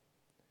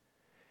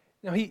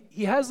 Now,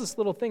 he has this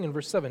little thing in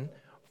verse 7,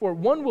 for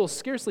one will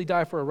scarcely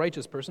die for a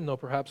righteous person, though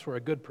perhaps for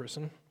a good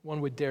person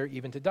one would dare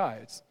even to die.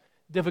 It's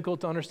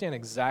difficult to understand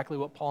exactly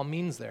what Paul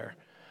means there.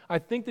 I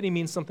think that he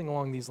means something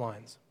along these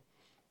lines.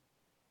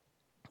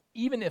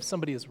 Even if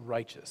somebody is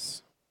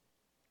righteous,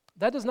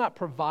 that does not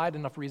provide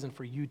enough reason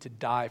for you to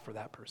die for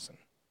that person,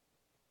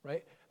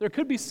 right? There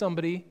could be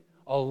somebody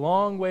a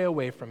long way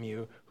away from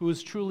you who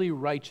is truly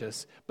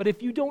righteous, but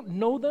if you don't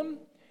know them,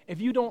 if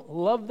you don't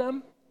love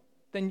them,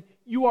 then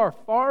you are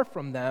far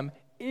from them.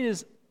 It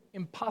is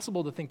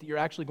impossible to think that you're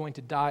actually going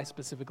to die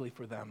specifically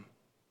for them.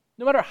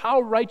 No matter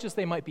how righteous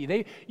they might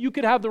be, you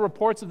could have the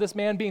reports of this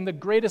man being the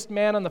greatest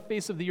man on the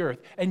face of the earth,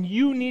 and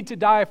you need to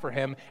die for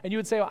him, and you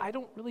would say, oh, I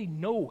don't really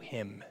know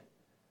him.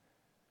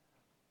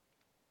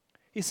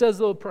 He says,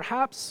 though,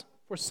 perhaps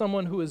for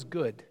someone who is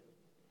good,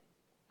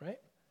 right?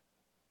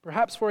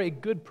 Perhaps for a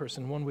good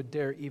person, one would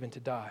dare even to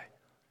die.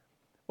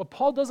 Well,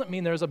 Paul doesn't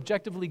mean there's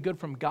objectively good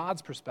from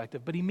God's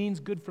perspective, but he means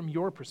good from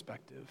your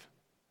perspective.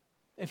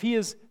 If he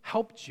has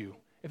helped you,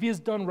 if he has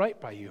done right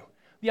by you.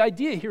 The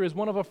idea here is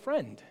one of a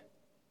friend.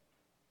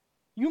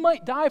 You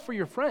might die for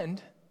your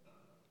friend.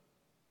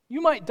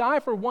 You might die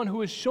for one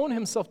who has shown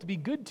himself to be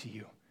good to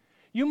you.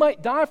 You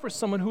might die for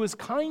someone who is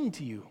kind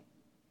to you.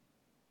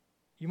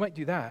 You might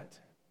do that.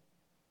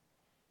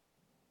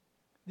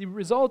 The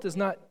result is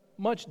not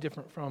much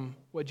different from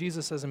what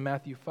Jesus says in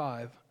Matthew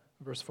 5,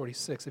 verse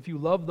 46. If you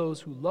love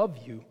those who love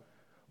you,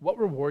 what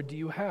reward do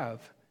you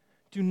have?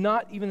 Do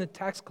not even the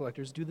tax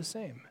collectors do the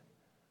same?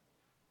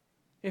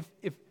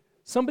 If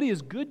somebody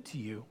is good to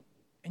you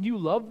and you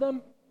love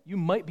them, you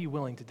might be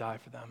willing to die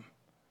for them.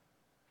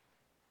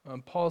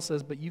 Paul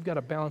says, but you've got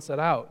to balance that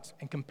out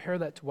and compare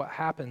that to what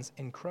happens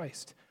in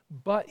Christ.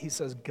 But, he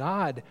says,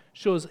 God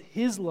shows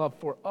his love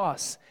for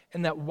us,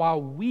 and that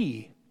while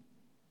we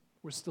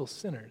were still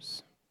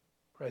sinners,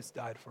 Christ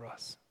died for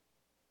us.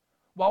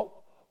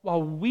 While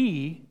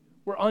we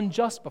were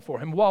unjust before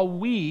him, while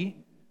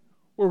we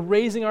were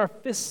raising our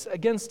fists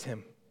against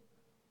him,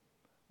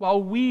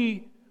 while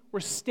we were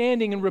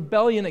standing in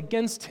rebellion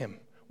against him,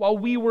 while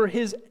we were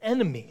his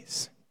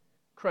enemies,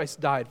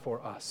 Christ died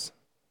for us.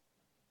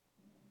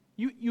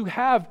 You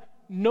have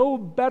no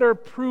better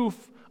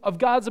proof of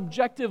God's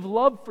objective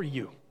love for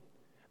you,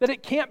 that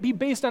it can't be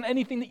based on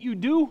anything that you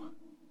do.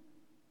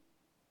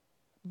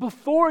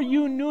 Before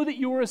you knew that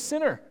you were a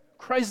sinner,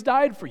 Christ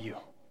died for you.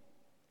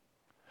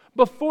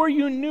 Before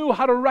you knew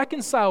how to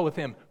reconcile with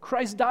him,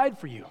 Christ died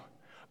for you.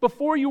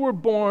 Before you were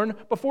born,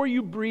 before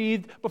you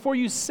breathed, before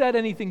you said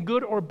anything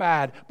good or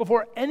bad,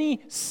 before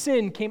any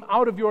sin came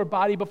out of your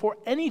body, before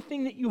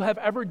anything that you have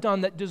ever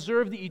done that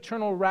deserved the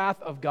eternal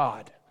wrath of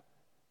God,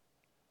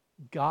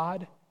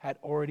 God had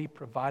already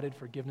provided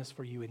forgiveness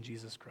for you in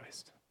Jesus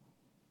Christ.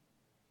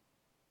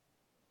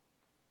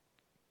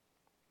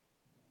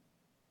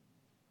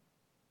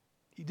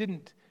 He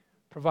didn't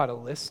provide a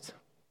list,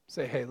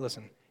 say, hey,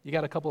 listen, you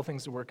got a couple of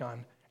things to work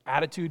on.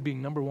 Attitude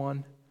being number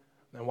one,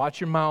 then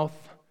watch your mouth.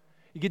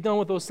 You get done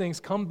with those things,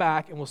 come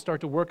back, and we'll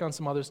start to work on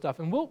some other stuff,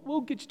 and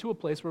we'll get you to a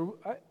place where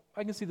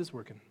I can see this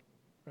working,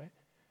 right?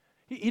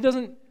 He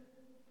doesn't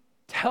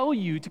tell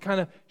you to kind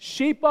of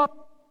shape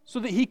up so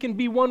that he can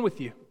be one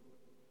with you.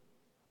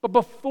 But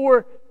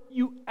before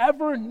you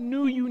ever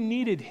knew you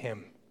needed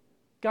him,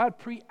 God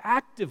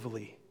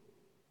preactively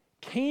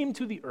came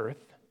to the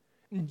earth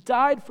and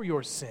died for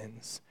your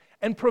sins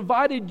and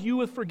provided you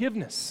with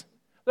forgiveness.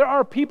 There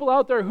are people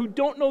out there who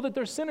don't know that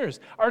they're sinners,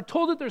 are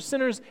told that they're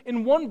sinners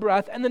in one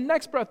breath, and the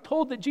next breath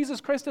told that Jesus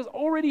Christ has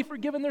already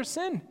forgiven their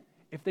sin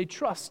if they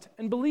trust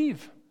and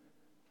believe.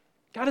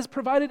 God has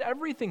provided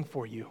everything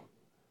for you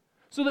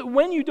so that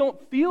when you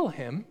don't feel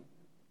him,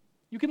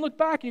 you can look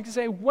back and you can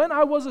say, when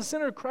I was a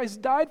sinner,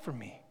 Christ died for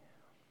me.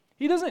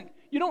 You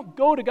don't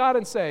go to God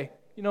and say,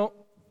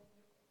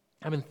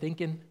 I've been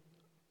thinking,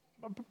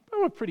 I'm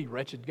a pretty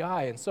wretched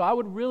guy, and so I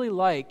would really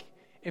like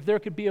if there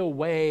could be a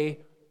way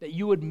that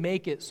you would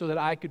make it so that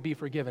I could be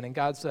forgiven. And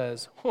God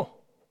says,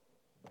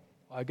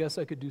 I guess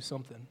I could do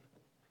something.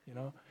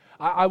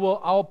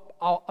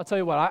 I'll tell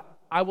you what,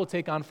 I will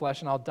take on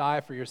flesh and I'll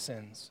die for your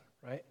sins,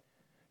 right?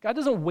 God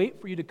doesn't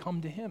wait for you to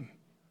come to him.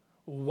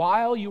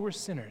 While you were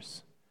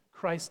sinners,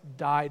 Christ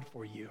died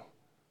for you.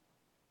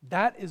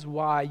 That is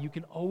why you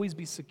can always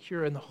be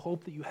secure in the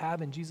hope that you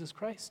have in Jesus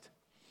Christ,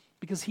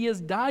 because he has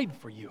died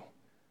for you.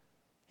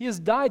 He has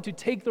died to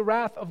take the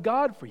wrath of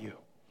God for you.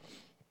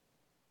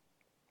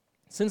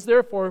 Since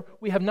therefore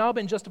we have now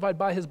been justified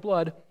by his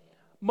blood,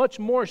 much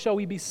more shall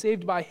we be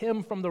saved by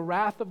him from the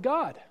wrath of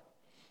God.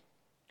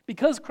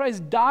 Because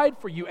Christ died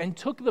for you and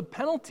took the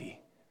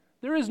penalty,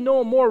 there is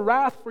no more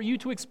wrath for you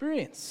to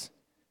experience.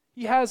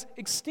 He has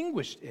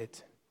extinguished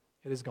it.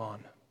 It is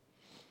gone.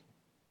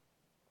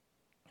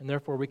 And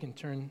therefore we can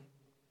turn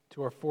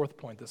to our fourth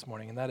point this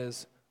morning, and that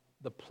is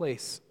the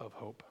place of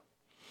hope.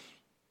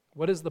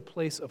 What is the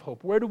place of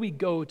hope? Where do we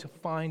go to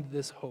find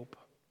this hope?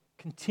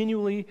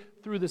 Continually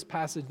through this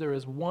passage, there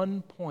is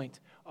one point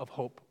of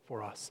hope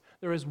for us.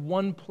 There is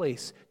one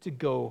place to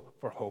go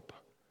for hope,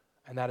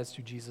 and that is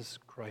to Jesus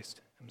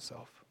Christ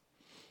himself.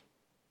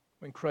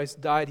 When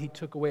Christ died, he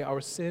took away our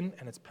sin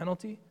and its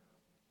penalty,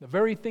 the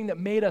very thing that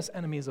made us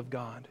enemies of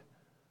God.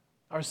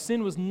 Our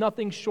sin was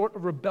nothing short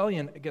of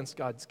rebellion against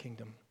God's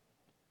kingdom.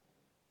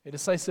 A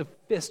decisive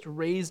fist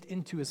raised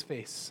into his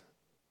face.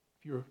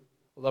 If you're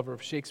a lover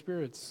of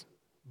Shakespeare, it's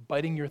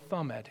biting your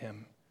thumb at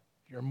him.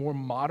 If If you're more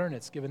modern,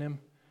 it's given him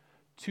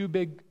 2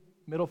 big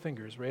middle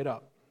fingers right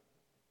up.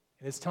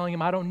 And it's telling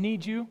him, I don't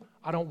need you,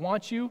 I don't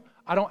want you,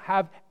 I don't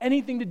have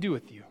anything to do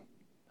with you.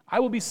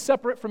 I will be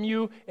separate from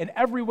you in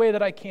every way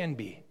that I can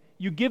be.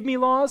 You give me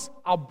laws,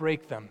 I'll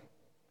break them.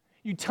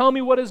 You tell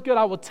me what is good,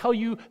 I will tell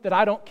you that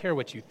I don't care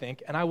what you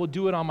think, and I will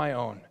do it on my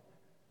own.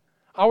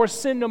 Our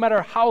sin, no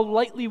matter how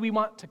lightly we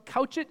want to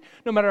couch it,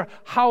 no matter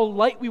how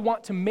light we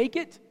want to make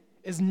it,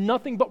 is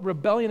nothing but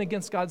rebellion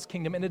against God's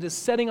kingdom, and it is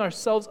setting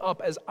ourselves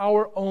up as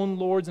our own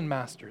lords and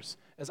masters,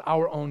 as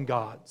our own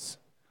gods.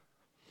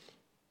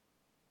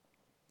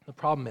 The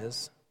problem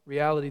is,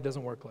 reality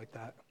doesn't work like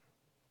that.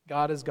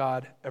 God is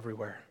God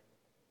everywhere.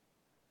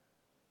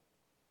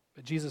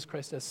 But Jesus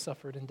Christ has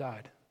suffered and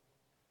died.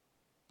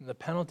 And the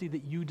penalty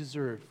that you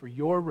deserved for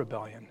your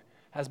rebellion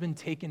has been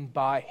taken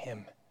by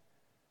him.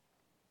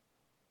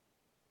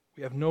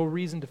 We have no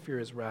reason to fear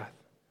his wrath.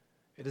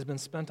 It has been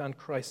spent on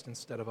Christ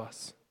instead of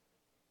us.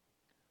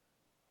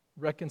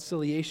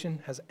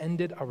 Reconciliation has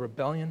ended our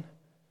rebellion.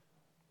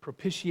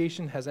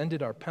 Propitiation has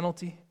ended our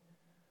penalty.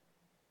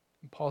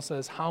 And Paul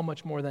says, how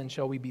much more then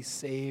shall we be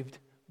saved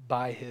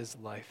by his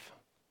life?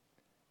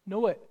 Know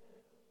what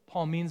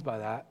Paul means by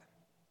that?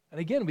 And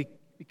again, we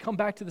come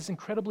back to this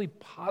incredibly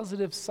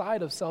positive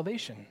side of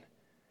salvation.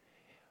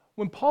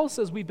 When Paul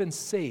says we've been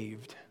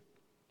saved,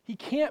 he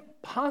can't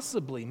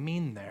possibly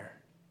mean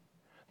there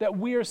that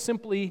we are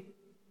simply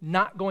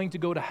not going to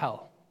go to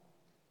hell.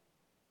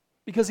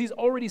 Because he's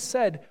already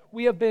said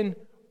we have been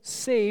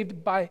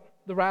saved by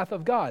the wrath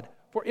of God.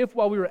 For if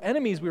while we were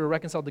enemies we were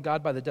reconciled to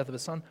God by the death of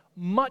his Son,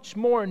 much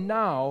more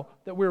now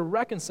that we're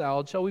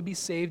reconciled shall we be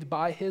saved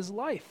by his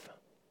life.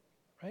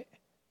 Right?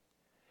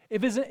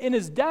 If in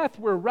his death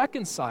we're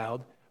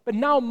reconciled, but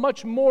now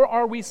much more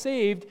are we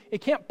saved, it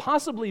can't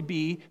possibly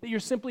be that you're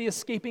simply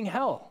escaping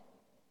hell.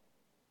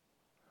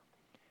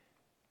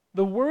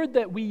 The word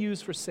that we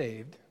use for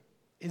saved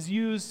is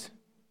used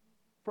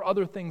for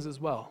other things as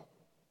well.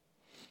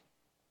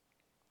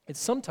 It's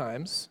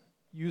sometimes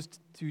used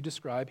to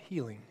describe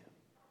healing.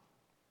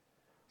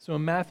 So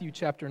in Matthew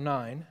chapter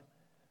 9,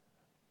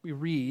 we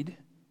read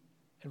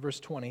in verse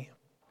 20,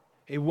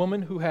 a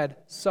woman who had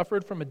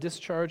suffered from a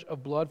discharge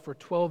of blood for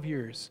 12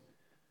 years.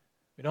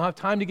 We don't have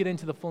time to get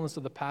into the fullness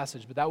of the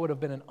passage, but that would have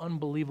been an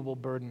unbelievable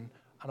burden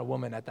on a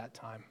woman at that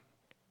time.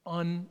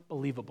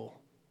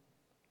 Unbelievable.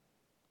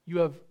 You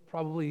have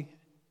probably,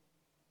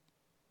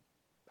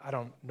 I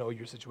don't know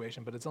your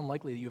situation, but it's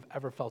unlikely that you've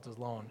ever felt as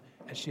alone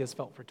as she has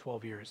felt for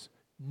 12 years.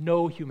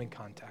 No human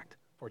contact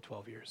for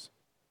 12 years.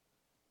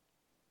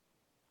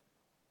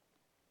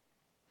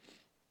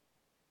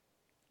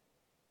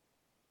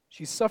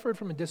 She suffered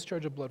from a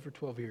discharge of blood for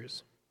 12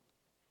 years.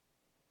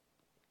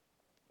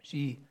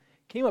 She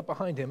came up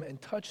behind him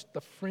and touched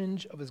the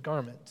fringe of his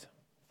garment.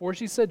 For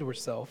she said to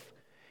herself,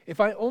 if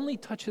I only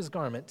touch his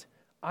garment,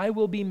 I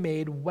will be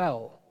made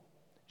well.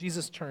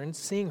 Jesus turned,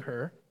 seeing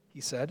her,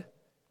 he said,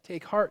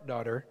 take heart,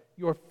 daughter,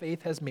 your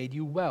faith has made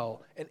you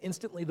well. And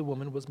instantly the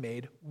woman was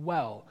made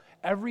well.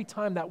 Every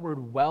time that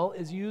word well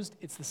is used,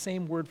 it's the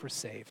same word for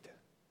saved.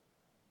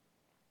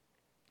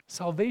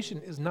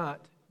 Salvation is not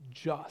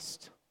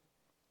just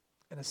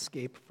an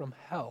escape from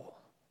hell.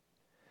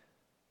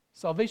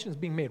 Salvation is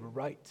being made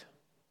right.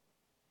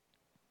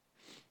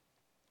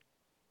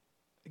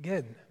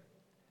 Again,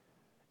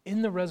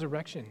 in the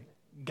resurrection,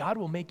 God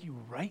will make you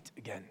right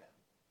again.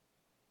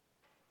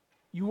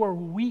 You are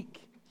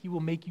weak, he will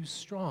make you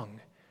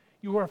strong.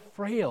 You are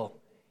frail,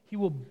 he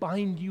will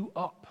bind you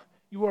up.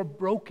 You are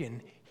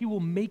broken, he will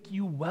make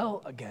you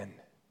well again.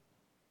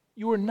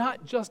 You are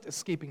not just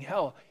escaping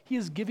hell. He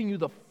is giving you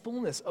the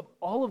fullness of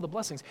all of the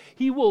blessings.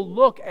 He will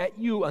look at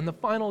you on the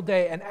final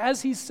day, and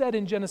as he said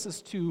in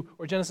Genesis 2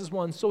 or Genesis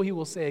 1, so he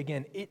will say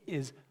again, it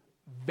is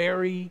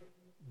very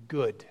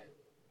good.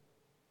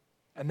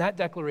 And that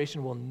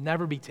declaration will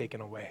never be taken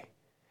away.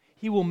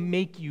 He will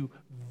make you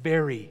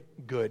very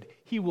good.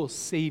 He will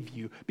save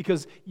you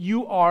because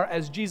you are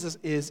as Jesus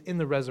is in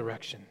the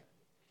resurrection.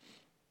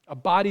 A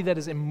body that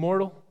is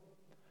immortal,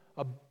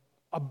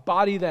 a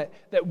body that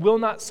will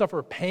not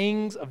suffer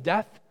pangs of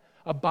death,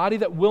 a body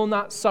that will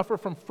not suffer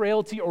from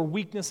frailty or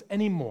weakness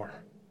anymore.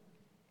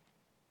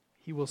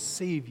 He will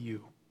save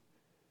you.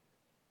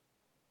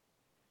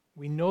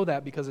 We know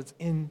that because it's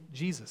in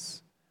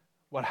Jesus.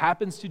 What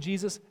happens to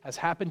Jesus has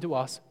happened to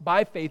us.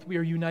 By faith, we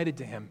are united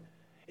to him.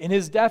 In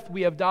his death,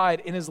 we have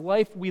died. In his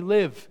life, we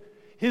live.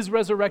 His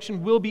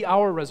resurrection will be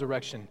our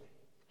resurrection.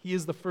 He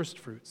is the first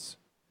fruits.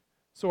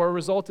 So our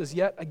result is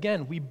yet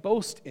again, we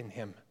boast in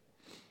him.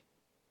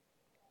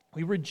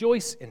 We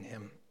rejoice in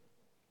him.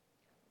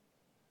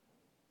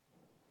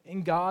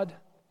 In God,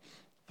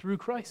 through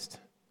Christ.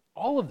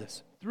 All of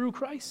this, through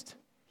Christ.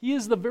 He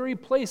is the very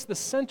place, the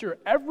center.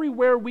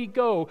 Everywhere we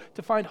go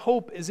to find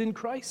hope is in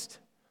Christ.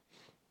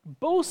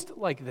 Boast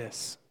like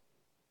this.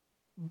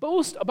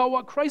 Boast about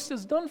what Christ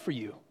has done for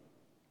you.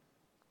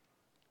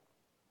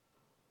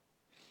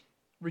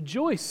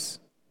 Rejoice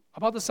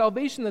about the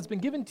salvation that's been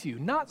given to you.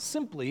 Not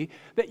simply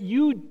that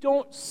you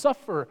don't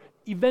suffer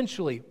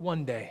eventually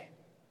one day,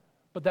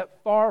 but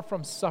that far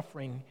from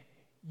suffering,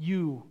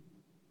 you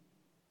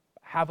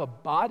have a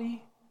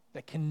body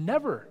that can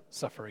never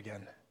suffer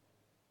again.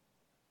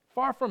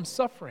 Far from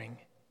suffering,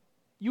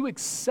 you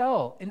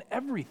excel in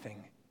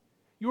everything.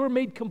 You are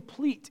made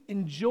complete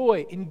in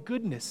joy, in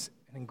goodness,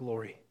 and in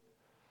glory.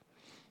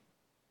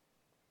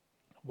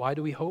 Why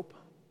do we hope?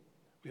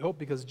 We hope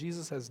because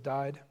Jesus has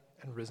died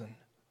and risen.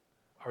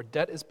 Our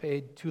debt is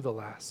paid to the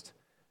last.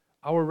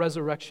 Our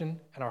resurrection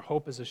and our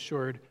hope is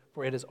assured,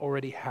 for it has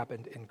already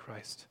happened in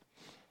Christ.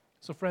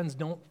 So friends,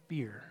 don't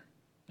fear.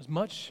 There's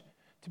much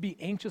to be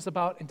anxious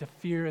about and to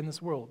fear in this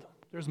world.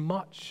 There's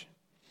much.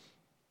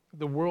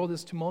 The world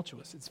is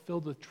tumultuous. It's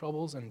filled with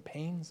troubles and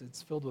pains.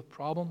 It's filled with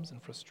problems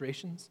and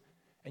frustrations.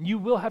 And you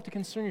will have to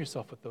concern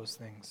yourself with those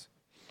things.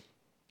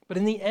 But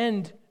in the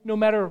end, no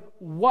matter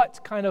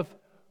what kind of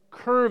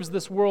curves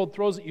this world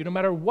throws at you, no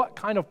matter what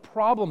kind of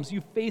problems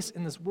you face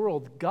in this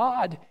world,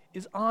 God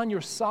is on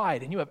your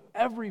side, and you have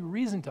every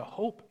reason to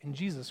hope in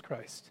Jesus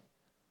Christ.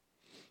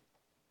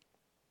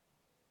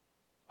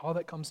 All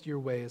that comes to your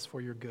way is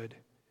for your good.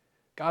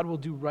 God will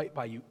do right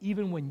by you.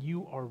 Even when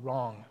you are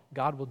wrong,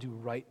 God will do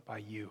right by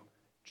you.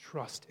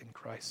 Trust in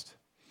Christ.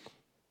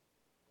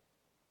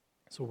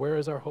 So where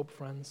is our hope,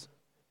 friends?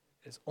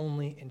 It is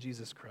only in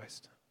Jesus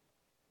Christ.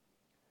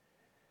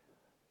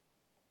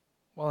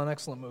 Well, an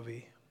excellent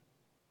movie.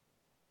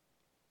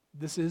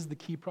 This is the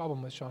key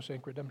problem with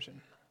Shawshank Redemption.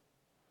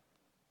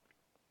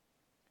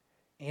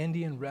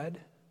 Andy and Red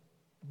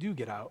do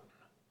get out.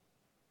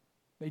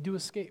 They do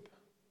escape.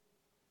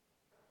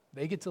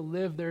 They get to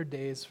live their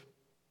days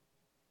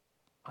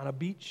on a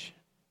beach,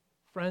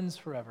 friends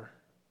forever,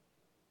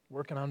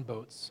 working on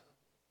boats.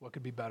 What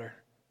could be better?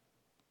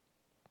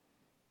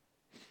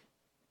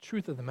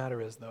 Truth of the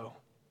matter is, though,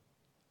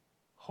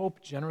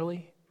 hope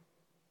generally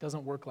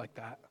doesn't work like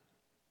that.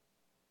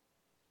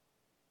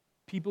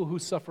 People who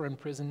suffer in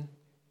prison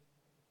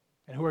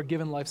and who are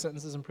given life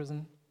sentences in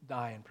prison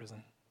die in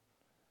prison.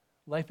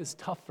 Life is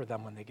tough for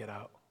them when they get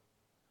out.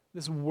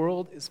 This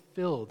world is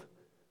filled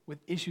with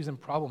issues and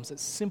problems that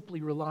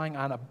simply relying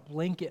on a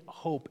blanket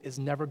hope is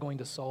never going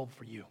to solve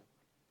for you.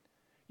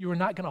 You are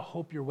not going to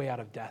hope your way out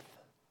of death.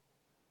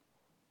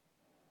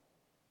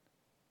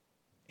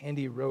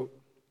 Andy wrote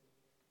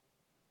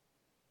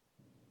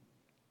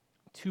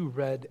to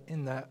Red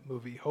in that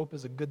movie, hope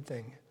is a good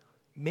thing,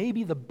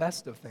 maybe the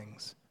best of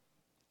things,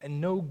 and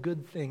no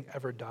good thing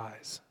ever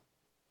dies.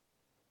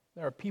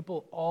 There are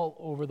people all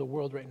over the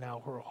world right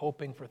now who are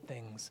hoping for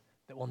things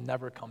that will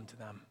never come to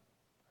them.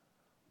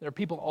 There are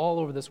people all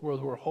over this world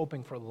who are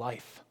hoping for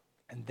life,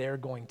 and they're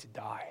going to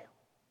die.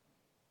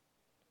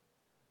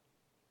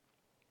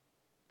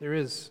 There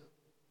is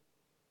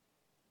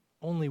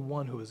only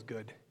one who is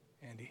good,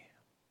 Andy.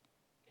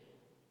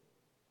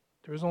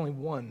 There is only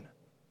one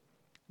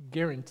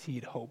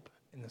guaranteed hope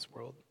in this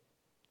world.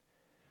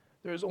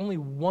 There is only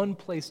one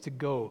place to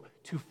go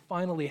to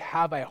finally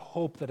have a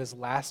hope that is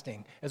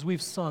lasting, as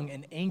we've sung,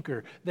 an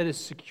anchor that is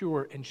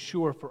secure and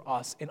sure for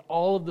us. In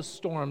all of the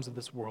storms of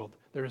this world,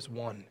 there is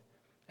one,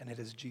 and it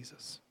is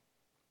Jesus.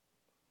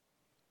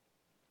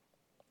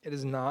 It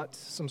is not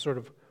some sort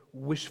of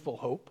wishful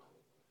hope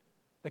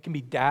that can be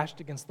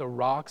dashed against the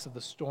rocks of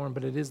the storm,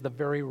 but it is the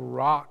very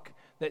rock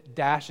that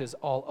dashes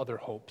all other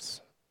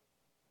hopes.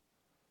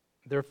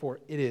 Therefore,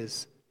 it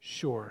is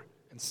sure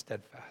and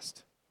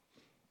steadfast.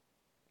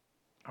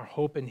 Our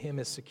hope in him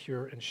is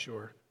secure and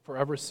sure,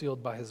 forever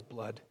sealed by his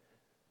blood.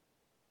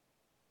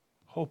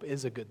 Hope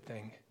is a good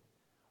thing,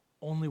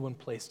 only when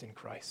placed in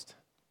Christ.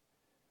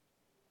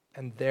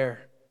 And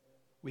there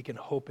we can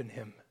hope in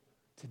him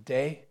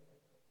today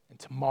and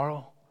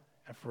tomorrow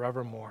and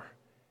forevermore.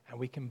 And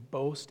we can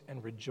boast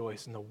and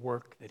rejoice in the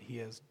work that he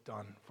has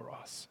done for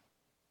us.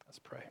 Let's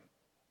pray.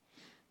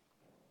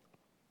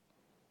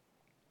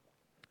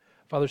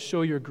 Father,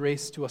 show your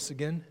grace to us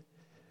again.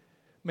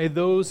 May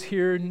those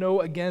here know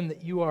again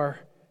that you are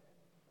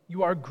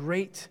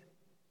great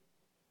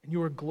and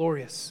you are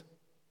glorious.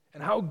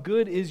 And how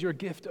good is your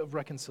gift of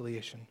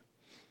reconciliation.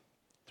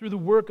 Through the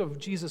work of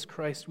Jesus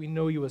Christ, we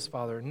know you as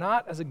Father,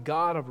 not as a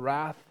God of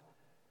wrath,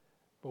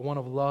 but one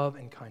of love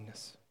and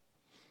kindness.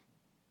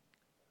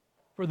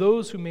 For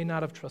those who may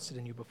not have trusted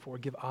in you before,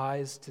 give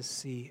eyes to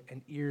see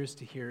and ears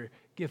to hear.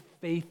 Give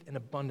faith in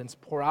abundance.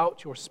 Pour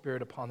out your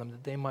Spirit upon them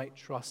that they might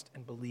trust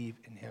and believe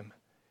in him.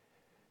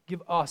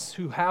 Give us,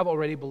 who have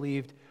already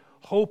believed,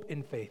 hope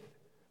in faith.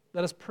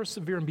 Let us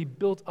persevere and be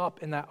built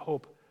up in that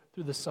hope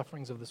through the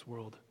sufferings of this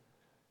world,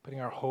 putting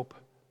our hope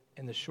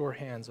in the sure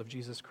hands of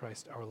Jesus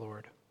Christ our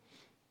Lord.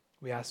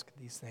 We ask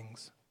these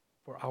things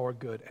for our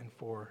good and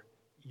for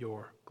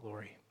your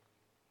glory.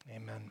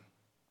 Amen.